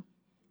coming.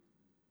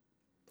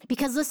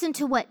 Because listen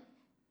to what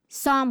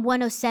Psalm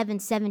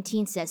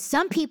 107:17 says.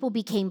 Some people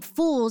became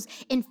fools,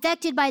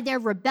 infected by their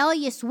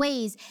rebellious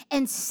ways,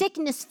 and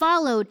sickness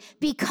followed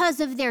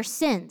because of their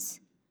sins.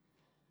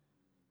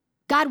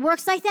 God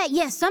works like that?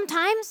 Yes,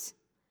 sometimes.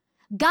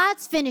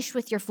 God's finished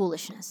with your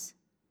foolishness.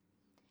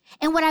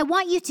 And what I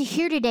want you to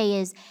hear today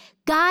is,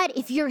 God,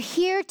 if you're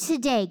here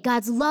today,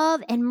 God's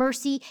love and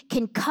mercy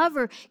can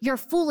cover your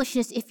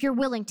foolishness if you're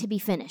willing to be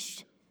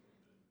finished.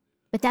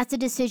 But that's a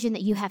decision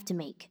that you have to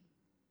make.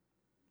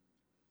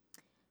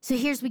 So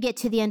here's we get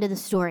to the end of the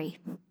story.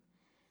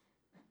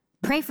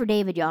 Pray for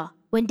David, y'all.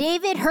 When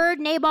David heard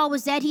Nabal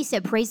was dead, he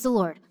said, praise the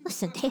Lord.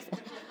 Listen, David.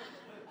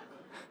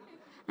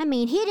 I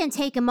mean, he didn't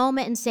take a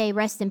moment and say,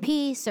 rest in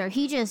peace, or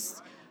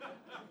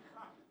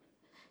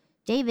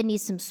David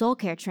needs some soul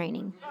care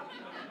training.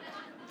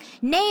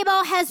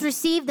 Nabal has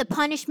received the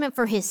punishment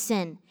for his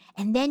sin.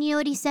 And then you know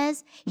what he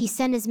says? He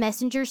sent his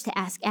messengers to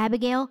ask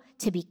Abigail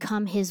to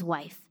become his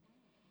wife.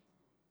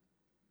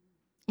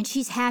 And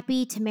she's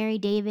happy to marry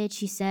David,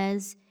 she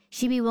says.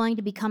 She'd be willing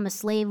to become a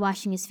slave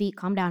washing his feet.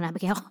 Calm down,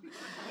 Abigail.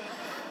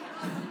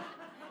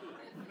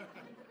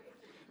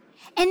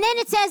 And then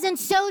it says, and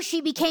so she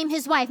became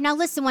his wife. Now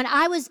listen, when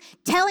I was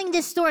telling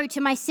this story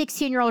to my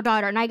 16-year-old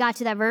daughter, and I got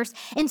to that verse,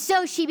 and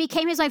so she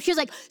became his wife, she was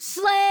like,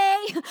 slay,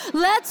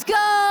 let's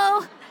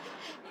go.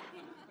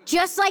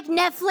 Just like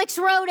Netflix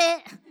wrote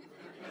it.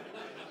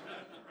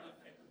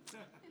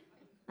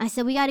 I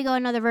said, we got to go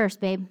another verse,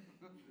 babe.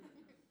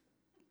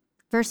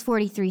 Verse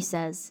 43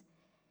 says,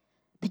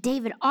 but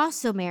David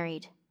also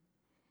married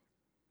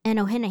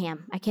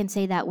Ahinoam. I can't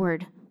say that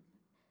word.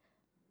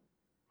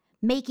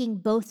 Making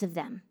both of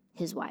them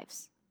his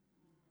wives.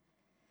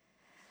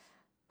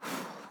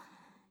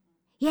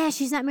 Yeah,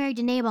 she's not married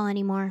to Nabal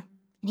anymore,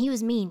 and he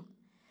was mean.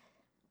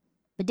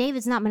 But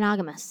David's not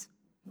monogamous.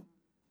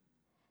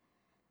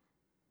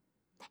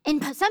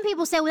 And some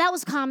people say, well, that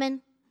was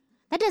common.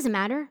 That doesn't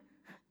matter.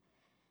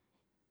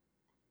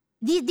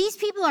 These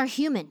people are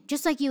human,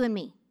 just like you and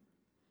me.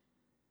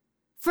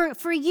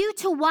 For you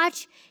to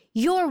watch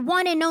your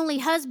one and only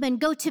husband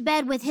go to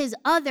bed with his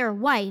other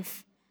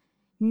wife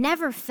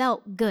never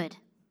felt good.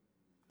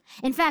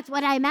 In fact,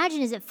 what I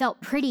imagine is it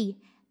felt pretty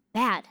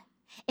bad.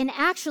 And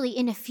actually,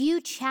 in a few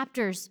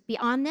chapters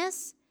beyond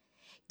this,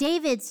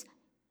 David's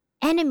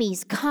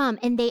enemies come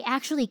and they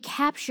actually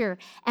capture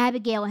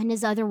Abigail and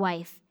his other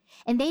wife.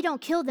 And they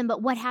don't kill them,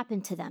 but what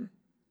happened to them?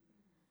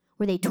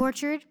 Were they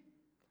tortured,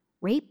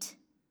 raped,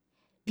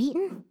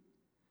 beaten?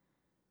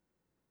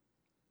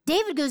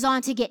 David goes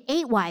on to get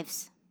 8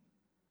 wives.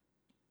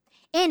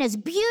 And as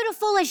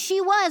beautiful as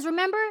she was,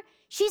 remember,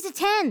 she's a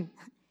 10.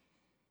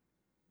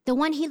 The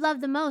one he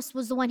loved the most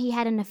was the one he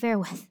had an affair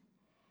with.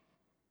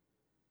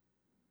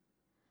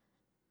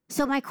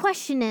 So my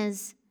question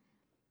is,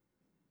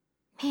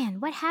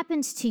 man, what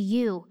happens to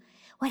you?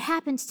 What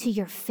happens to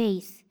your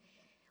faith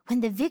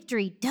when the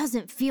victory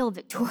doesn't feel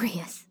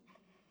victorious?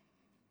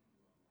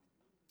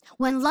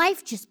 When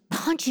life just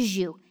punches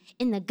you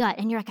in the gut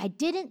and you're like, I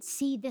didn't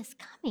see this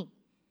coming.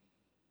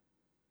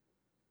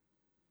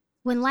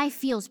 When life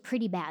feels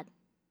pretty bad.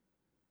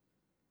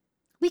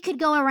 We could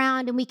go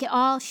around and we could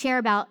all share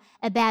about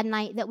a bad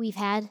night that we've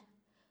had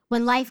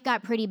when life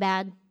got pretty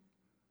bad.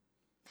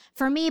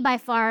 For me, by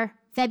far,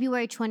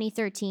 February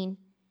 2013,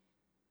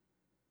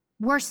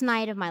 worst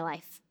night of my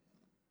life.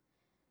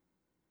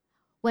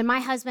 When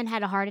my husband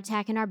had a heart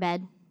attack in our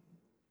bed,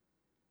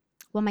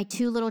 when my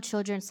 2 little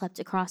children slept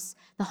across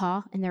the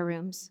hall in their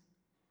rooms.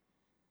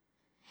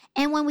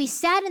 And when we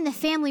sat in the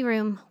family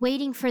room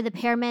waiting for the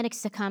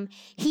paramedics to come,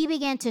 he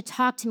began to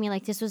talk to me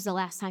like this was the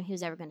last time he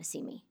was ever going to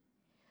see me.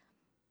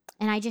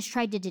 And I just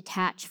tried to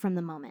detach from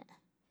the moment.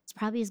 It's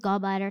probably his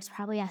gallbladder. It's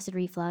probably acid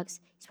reflux.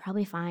 He's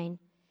probably fine.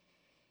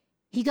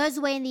 He goes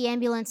away in the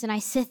ambulance, and I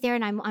sit there,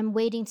 and I'm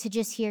waiting to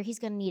just hear he's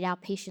going to need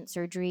outpatient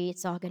surgery.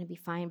 It's all going to be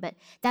fine. But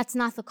that's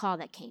not the call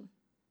that came.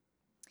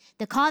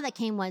 The call that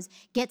came was,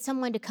 get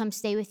someone to come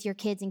stay with your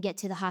kids and get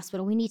to the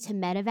hospital. We need to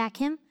medevac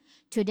him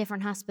to a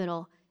different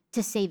hospital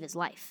to save his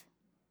life.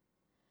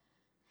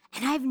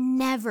 And I've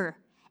never,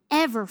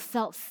 ever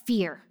felt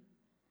fear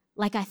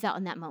like I felt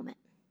in that moment.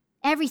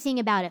 Everything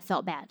about it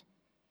felt bad.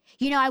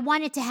 You know, I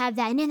wanted to have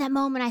that, and in that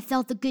moment, I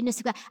felt the goodness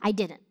of God. I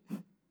didn't.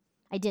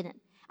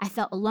 I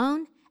felt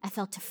alone. I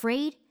felt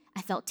afraid.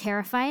 I felt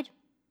terrified.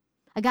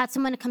 I got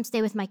someone to come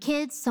stay with my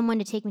kids, someone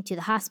to take me to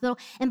the hospital.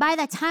 And by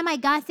the time I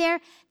got there,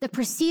 the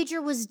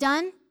procedure was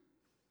done,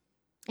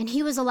 and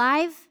he was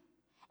alive.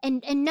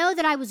 And know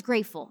that I was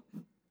grateful.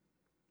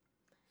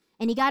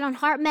 And he got on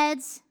heart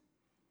meds,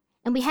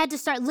 and we had to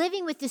start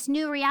living with this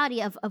new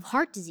reality of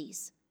heart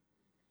disease.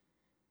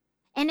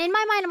 And in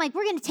my mind, I'm like,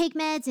 we're going to take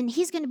meds, and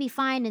he's going to be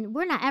fine, and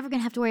we're not ever going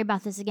to have to worry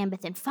about this again.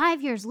 But then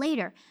 5 years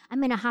later,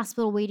 I'm in a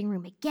hospital waiting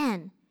room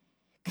again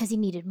because he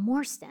needed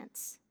more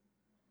stents.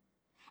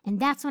 And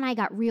that's when I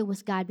got real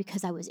with God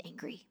because I was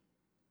angry.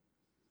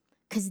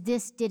 Because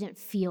this didn't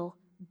feel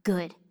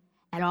good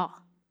at all.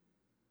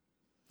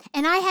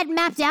 And I had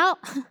mapped out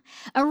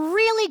a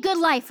really good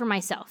life for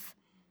myself.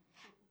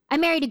 I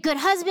married a good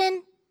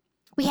husband.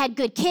 We had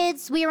good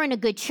kids. We were in a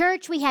good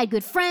church. We had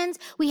good friends.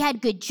 We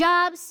had good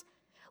jobs.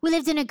 We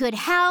lived in a good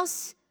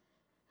house.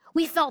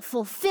 We felt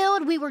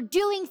fulfilled. We were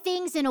doing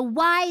things in a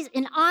wise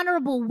and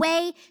honorable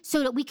way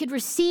so that we could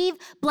receive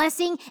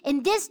blessing.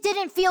 And this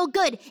didn't feel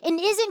good. And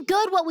isn't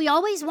good what we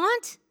always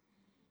want?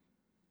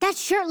 That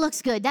shirt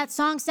looks good. That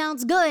song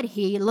sounds good.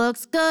 He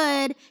looks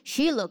good.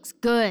 She looks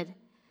good.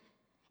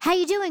 How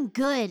you doing?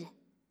 Good.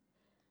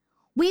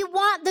 We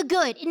want the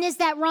good. And is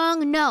that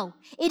wrong? No.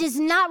 It is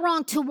not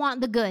wrong to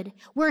want the good.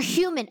 We're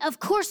human. Of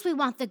course we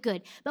want the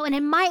good. But when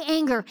in my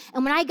anger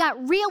and when I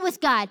got real with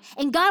God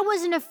and God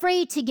wasn't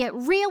afraid to get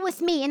real with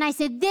me and I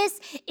said, this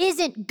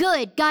isn't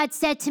good, God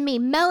said to me,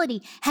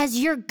 Melody, has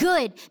your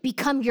good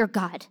become your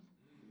God?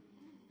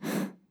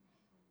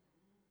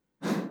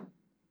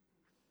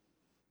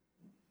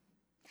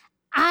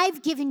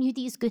 I've given you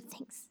these good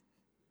things.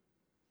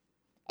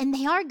 And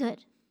they are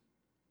good.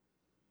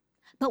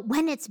 But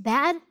when it's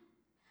bad,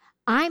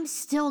 I'm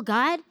still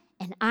God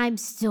and I'm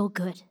still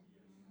good.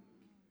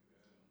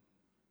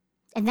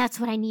 And that's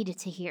what I needed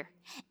to hear.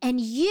 And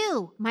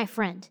you, my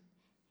friend,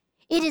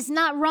 it is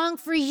not wrong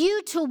for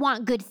you to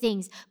want good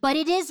things, but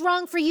it is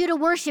wrong for you to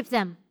worship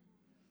them.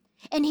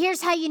 And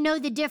here's how you know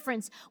the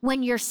difference.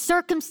 When your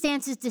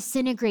circumstances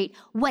disintegrate,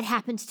 what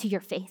happens to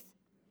your faith?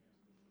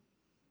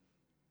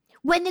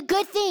 When the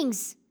good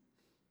things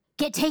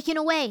get taken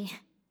away,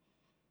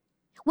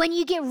 when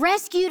you get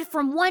rescued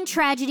from one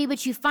tragedy,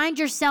 but you find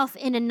yourself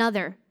in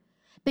another,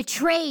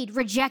 betrayed,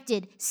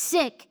 rejected,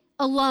 sick,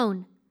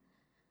 alone,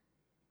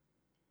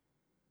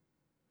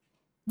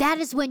 that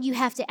is when you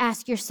have to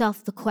ask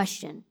yourself the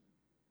question,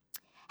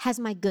 has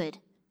my good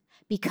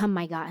become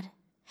my God?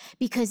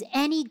 Because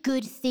any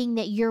good thing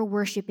that you're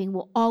worshiping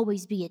will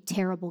always be a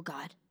terrible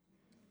God.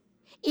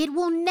 It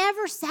will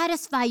never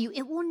satisfy you.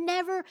 It will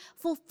never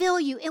fulfill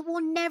you. It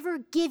will never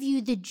give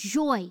you the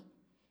joy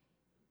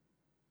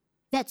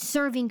that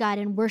serving God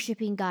and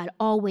worshiping God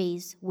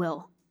always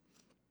will.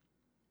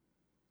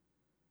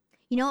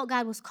 You know what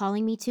God was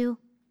calling me to?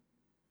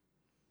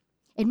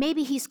 And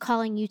maybe he's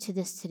calling you to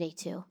this today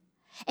too.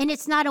 And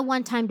it's not a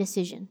one-time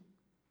decision.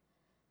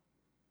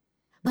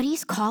 But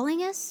he's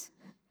calling us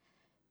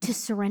to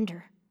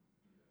surrender.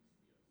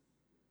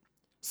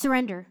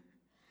 Surrender.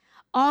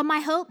 All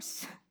my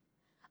hopes,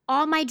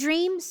 all my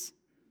dreams,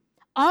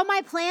 all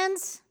my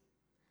plans,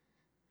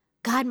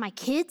 God, my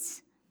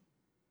kids,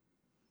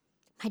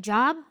 my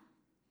job,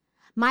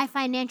 my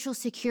financial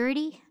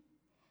security,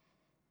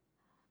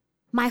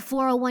 my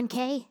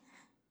 401k,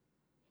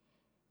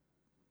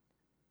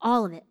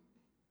 all of it.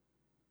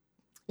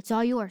 It's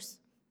all yours.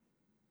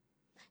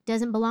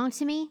 Doesn't belong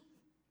to me.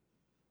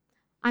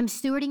 I'm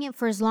stewarding it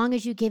for as long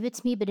as you give it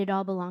to me, but it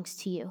all belongs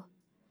to you.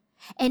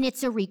 And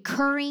it's a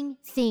recurring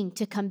thing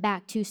to come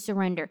back to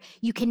surrender.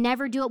 You can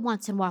never do it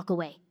once and walk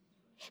away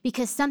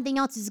because something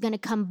else is going to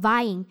come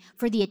vying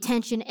for the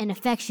attention and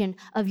affection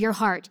of your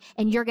heart,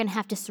 and you're going to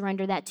have to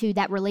surrender that too.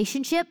 That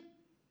relationship,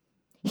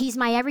 he's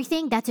my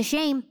everything, that's a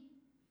shame.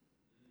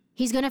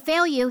 He's going to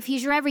fail you if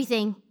he's your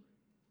everything.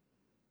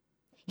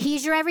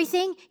 He's your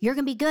everything, you're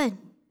going to be good.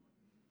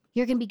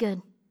 You're going to be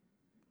good.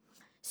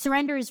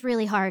 Surrender is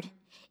really hard.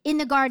 In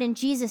the garden,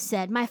 Jesus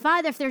said, my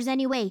Father, if there's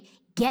any way,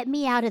 get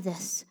me out of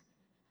this.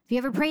 Have you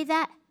ever prayed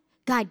that?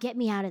 God, get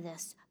me out of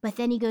this. But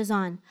then he goes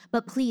on,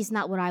 but please,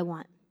 not what I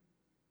want.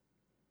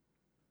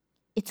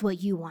 It's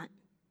what you want.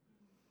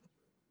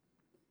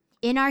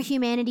 In our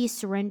humanity,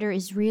 surrender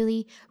is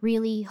really,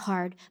 really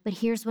hard. But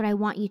here's what I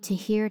want you to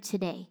hear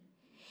today.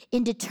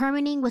 In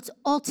determining what's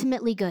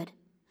ultimately good,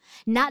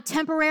 not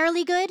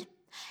temporarily good,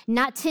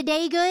 not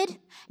today good,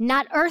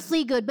 not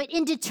earthly good, but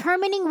in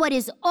determining what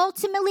is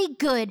ultimately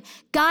good,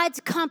 God's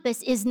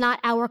compass is not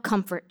our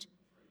comfort.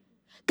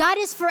 God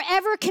is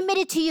forever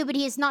committed to you, but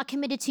he is not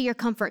committed to your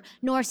comfort,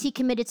 nor is he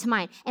committed to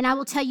mine. And I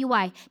will tell you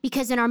why.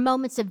 Because in our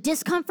moments of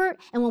discomfort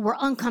and when we're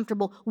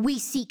uncomfortable, we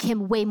seek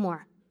him way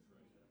more.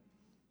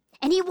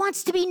 And he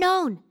wants to be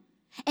known.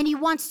 And he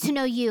wants to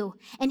know you.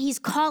 And he's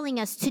calling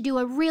us to do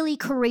a really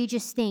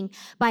courageous thing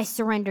by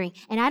surrendering.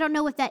 And I don't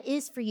know what that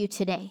is for you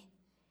today.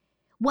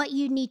 What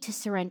you need to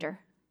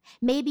surrender.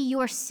 Maybe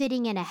you're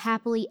sitting in a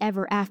happily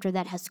ever after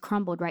that has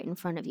crumbled right in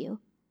front of you.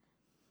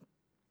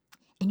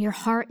 And your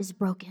heart is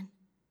broken.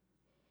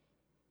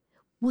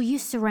 Will you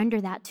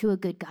surrender that to a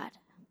good God?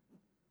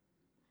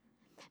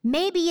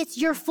 Maybe it's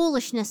your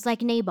foolishness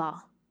like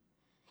Nabal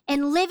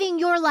and living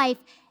your life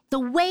the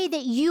way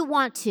that you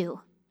want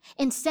to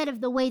instead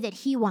of the way that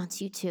he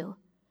wants you to.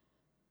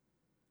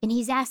 And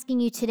he's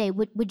asking you today,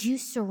 would you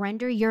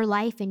surrender your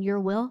life and your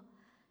will?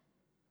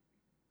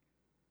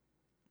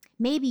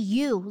 Maybe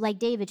you, like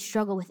David,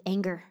 struggle with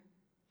anger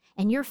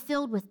and you're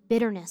filled with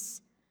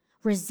bitterness,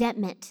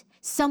 resentment.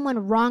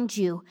 Someone wronged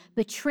you,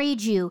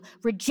 betrayed you,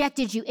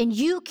 rejected you, and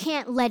you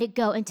can't let it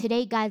go. And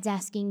today God's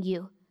asking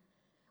you,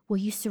 will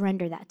you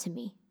surrender that to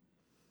me?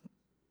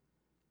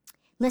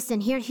 Listen,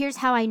 here's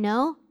how I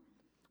know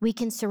we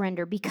can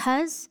surrender.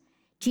 Because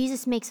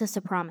Jesus makes us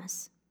a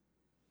promise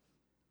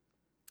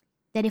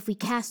that if we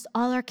cast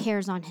all our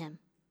cares on him,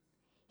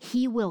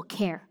 He will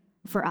care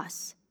for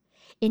us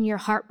in your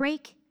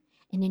heartbreak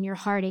and in your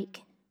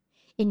heartache,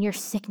 in your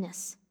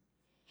sickness,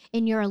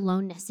 in your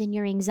aloneness, in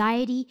your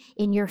anxiety,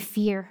 in your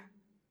fear.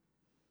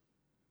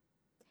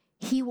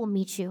 He will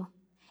meet you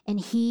and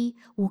he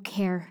will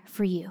care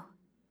for you.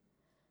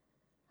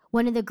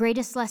 One of the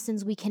greatest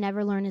lessons we can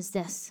ever learn is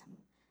this,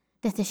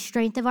 that the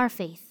strength of our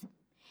faith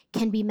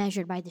can be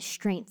measured by the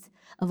strength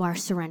of our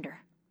surrender.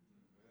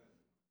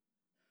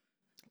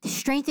 The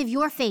strength of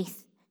your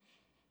faith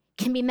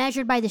can be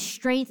measured by the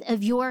strength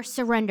of your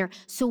surrender.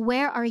 So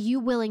where are you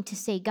willing to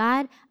say,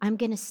 God, I'm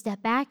going to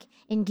step back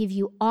and give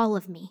you all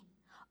of me,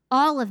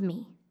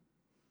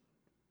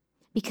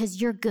 because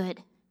you're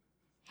good.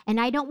 And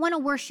I don't want to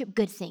worship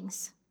good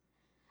things.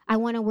 I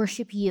want to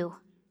worship you,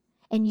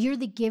 and you're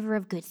the giver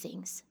of good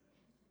things.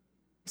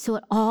 So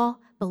it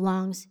all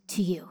belongs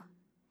to you.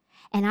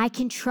 And I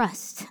can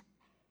trust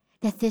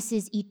that this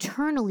is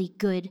eternally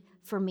good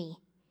for me,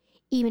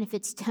 even if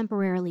it's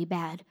temporarily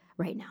bad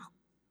right now.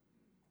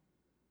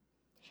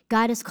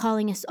 God is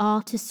calling us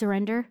all to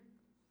surrender.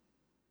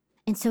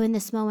 And so in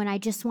this moment, I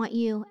just want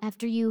you,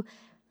 after you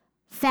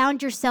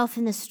found yourself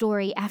in the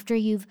story, after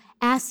you've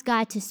asked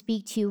God to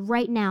speak to you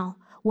right now,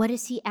 what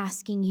is he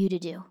asking you to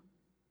do?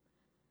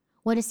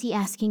 What is he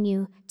asking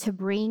you to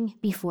bring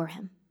before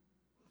him?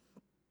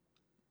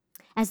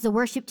 As the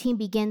worship team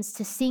begins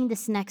to sing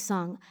this next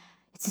song,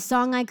 it's a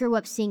song I grew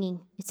up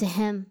singing. It's a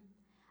hymn.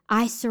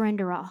 I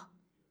surrender all.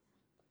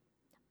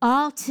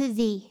 All to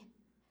thee,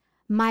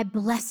 my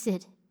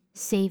blessed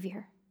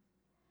Savior.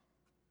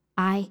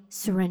 I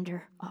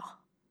surrender all.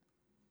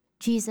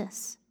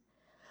 Jesus,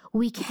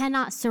 we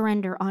cannot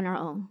surrender on our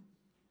own.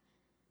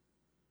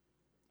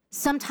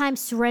 Sometimes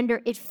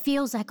surrender, it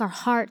feels like our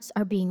hearts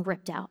are being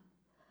ripped out.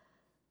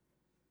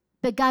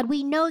 But God,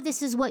 we know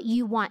this is what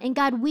you want. And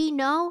God, we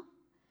know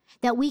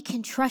that we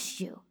can trust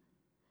you.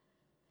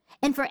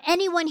 And for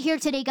anyone here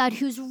today, God,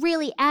 who's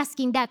really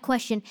asking that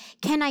question,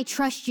 can I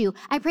trust you?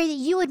 I pray that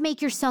you would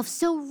make yourself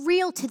so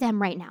real to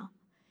them right now.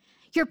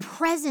 Your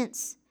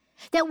presence,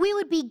 that we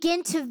would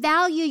begin to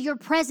value your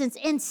presence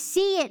and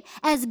see it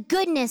as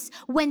goodness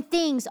when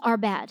things are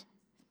bad.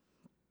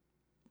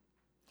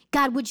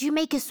 God, would you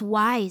make us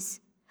wise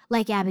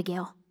like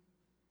Abigail?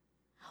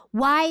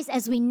 Wise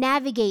as we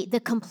navigate the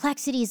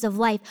complexities of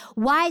life,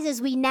 wise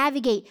as we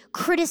navigate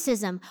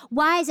criticism,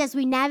 wise as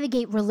we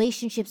navigate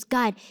relationships.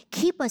 God,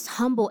 keep us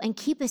humble and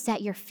keep us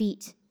at your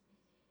feet.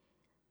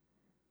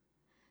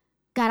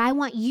 God, I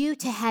want you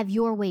to have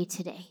your way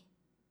today.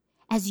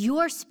 As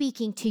you're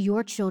speaking to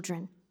your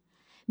children,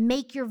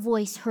 make your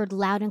voice heard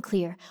loud and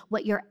clear,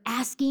 what you're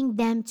asking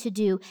them to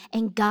do.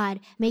 And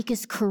God, make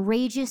us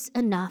courageous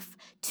enough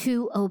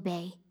to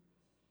obey.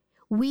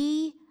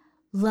 We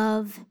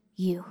love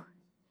you.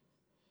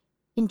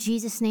 In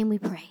Jesus' name we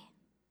pray.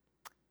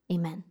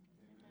 Amen.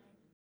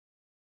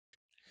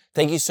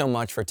 Thank you so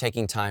much for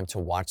taking time to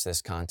watch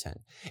this content.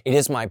 It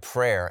is my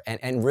prayer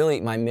and really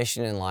my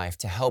mission in life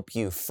to help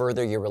you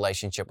further your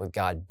relationship with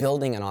God,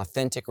 building an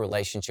authentic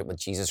relationship with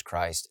Jesus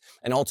Christ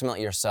and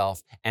ultimately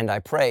yourself, and I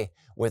pray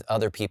with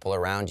other people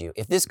around you.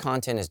 If this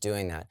content is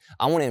doing that,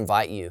 I want to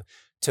invite you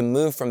to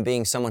move from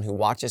being someone who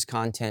watches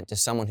content to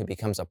someone who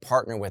becomes a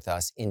partner with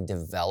us in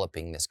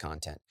developing this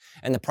content.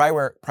 And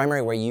the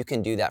primary way you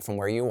can do that from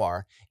where you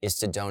are is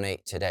to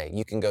donate today.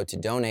 You can go to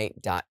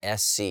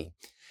donate.sc.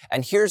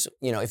 And here's,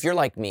 if you're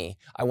like me,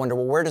 I wonder,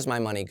 well, where does my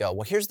money go?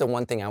 Well, here's the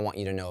one thing I want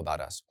you to know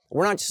about us.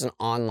 We're not just an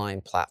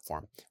online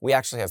platform. We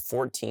actually have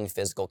 14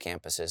 physical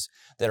campuses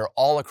that are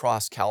all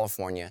across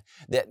California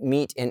that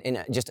meet in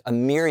just a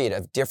myriad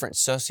of different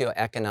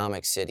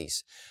socioeconomic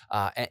cities.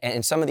 And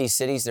in some of these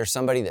cities, there's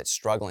somebody that's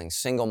struggling,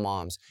 single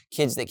moms,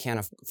 kids that can't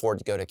afford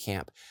to go to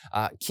camp,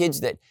 kids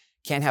that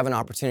can't have an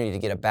opportunity to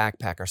get a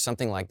backpack or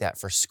something like that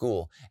for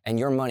school. And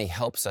your money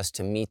helps us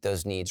to meet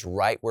those needs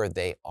right where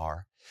they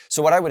are.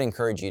 So what I would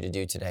encourage you to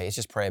do today is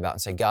just pray about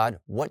and say, God,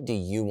 what do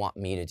you want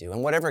me to do?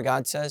 And whatever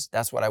God says,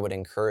 that's what I would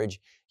encourage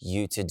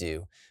you to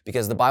do.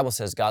 Because the Bible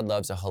says God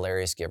loves a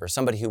hilarious giver,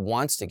 somebody who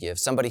wants to give,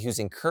 somebody who's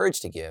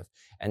encouraged to give.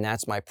 And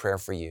that's my prayer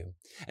for you.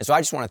 And so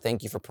I just want to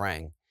thank you for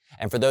praying.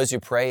 And for those who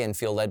pray and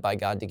feel led by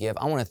God to give,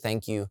 I want to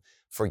thank you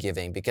for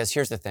giving. Because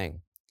here's the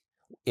thing.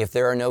 If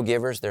there are no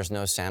givers, there's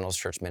no Sandals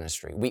Church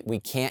ministry. We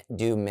can't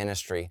do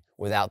ministry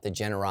without the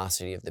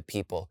generosity of the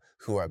people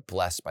who are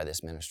blessed by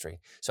this ministry.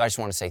 So I just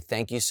want to say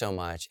thank you so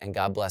much, and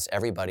God bless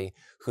everybody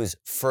who's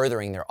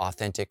furthering their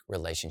authentic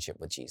relationship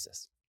with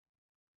Jesus.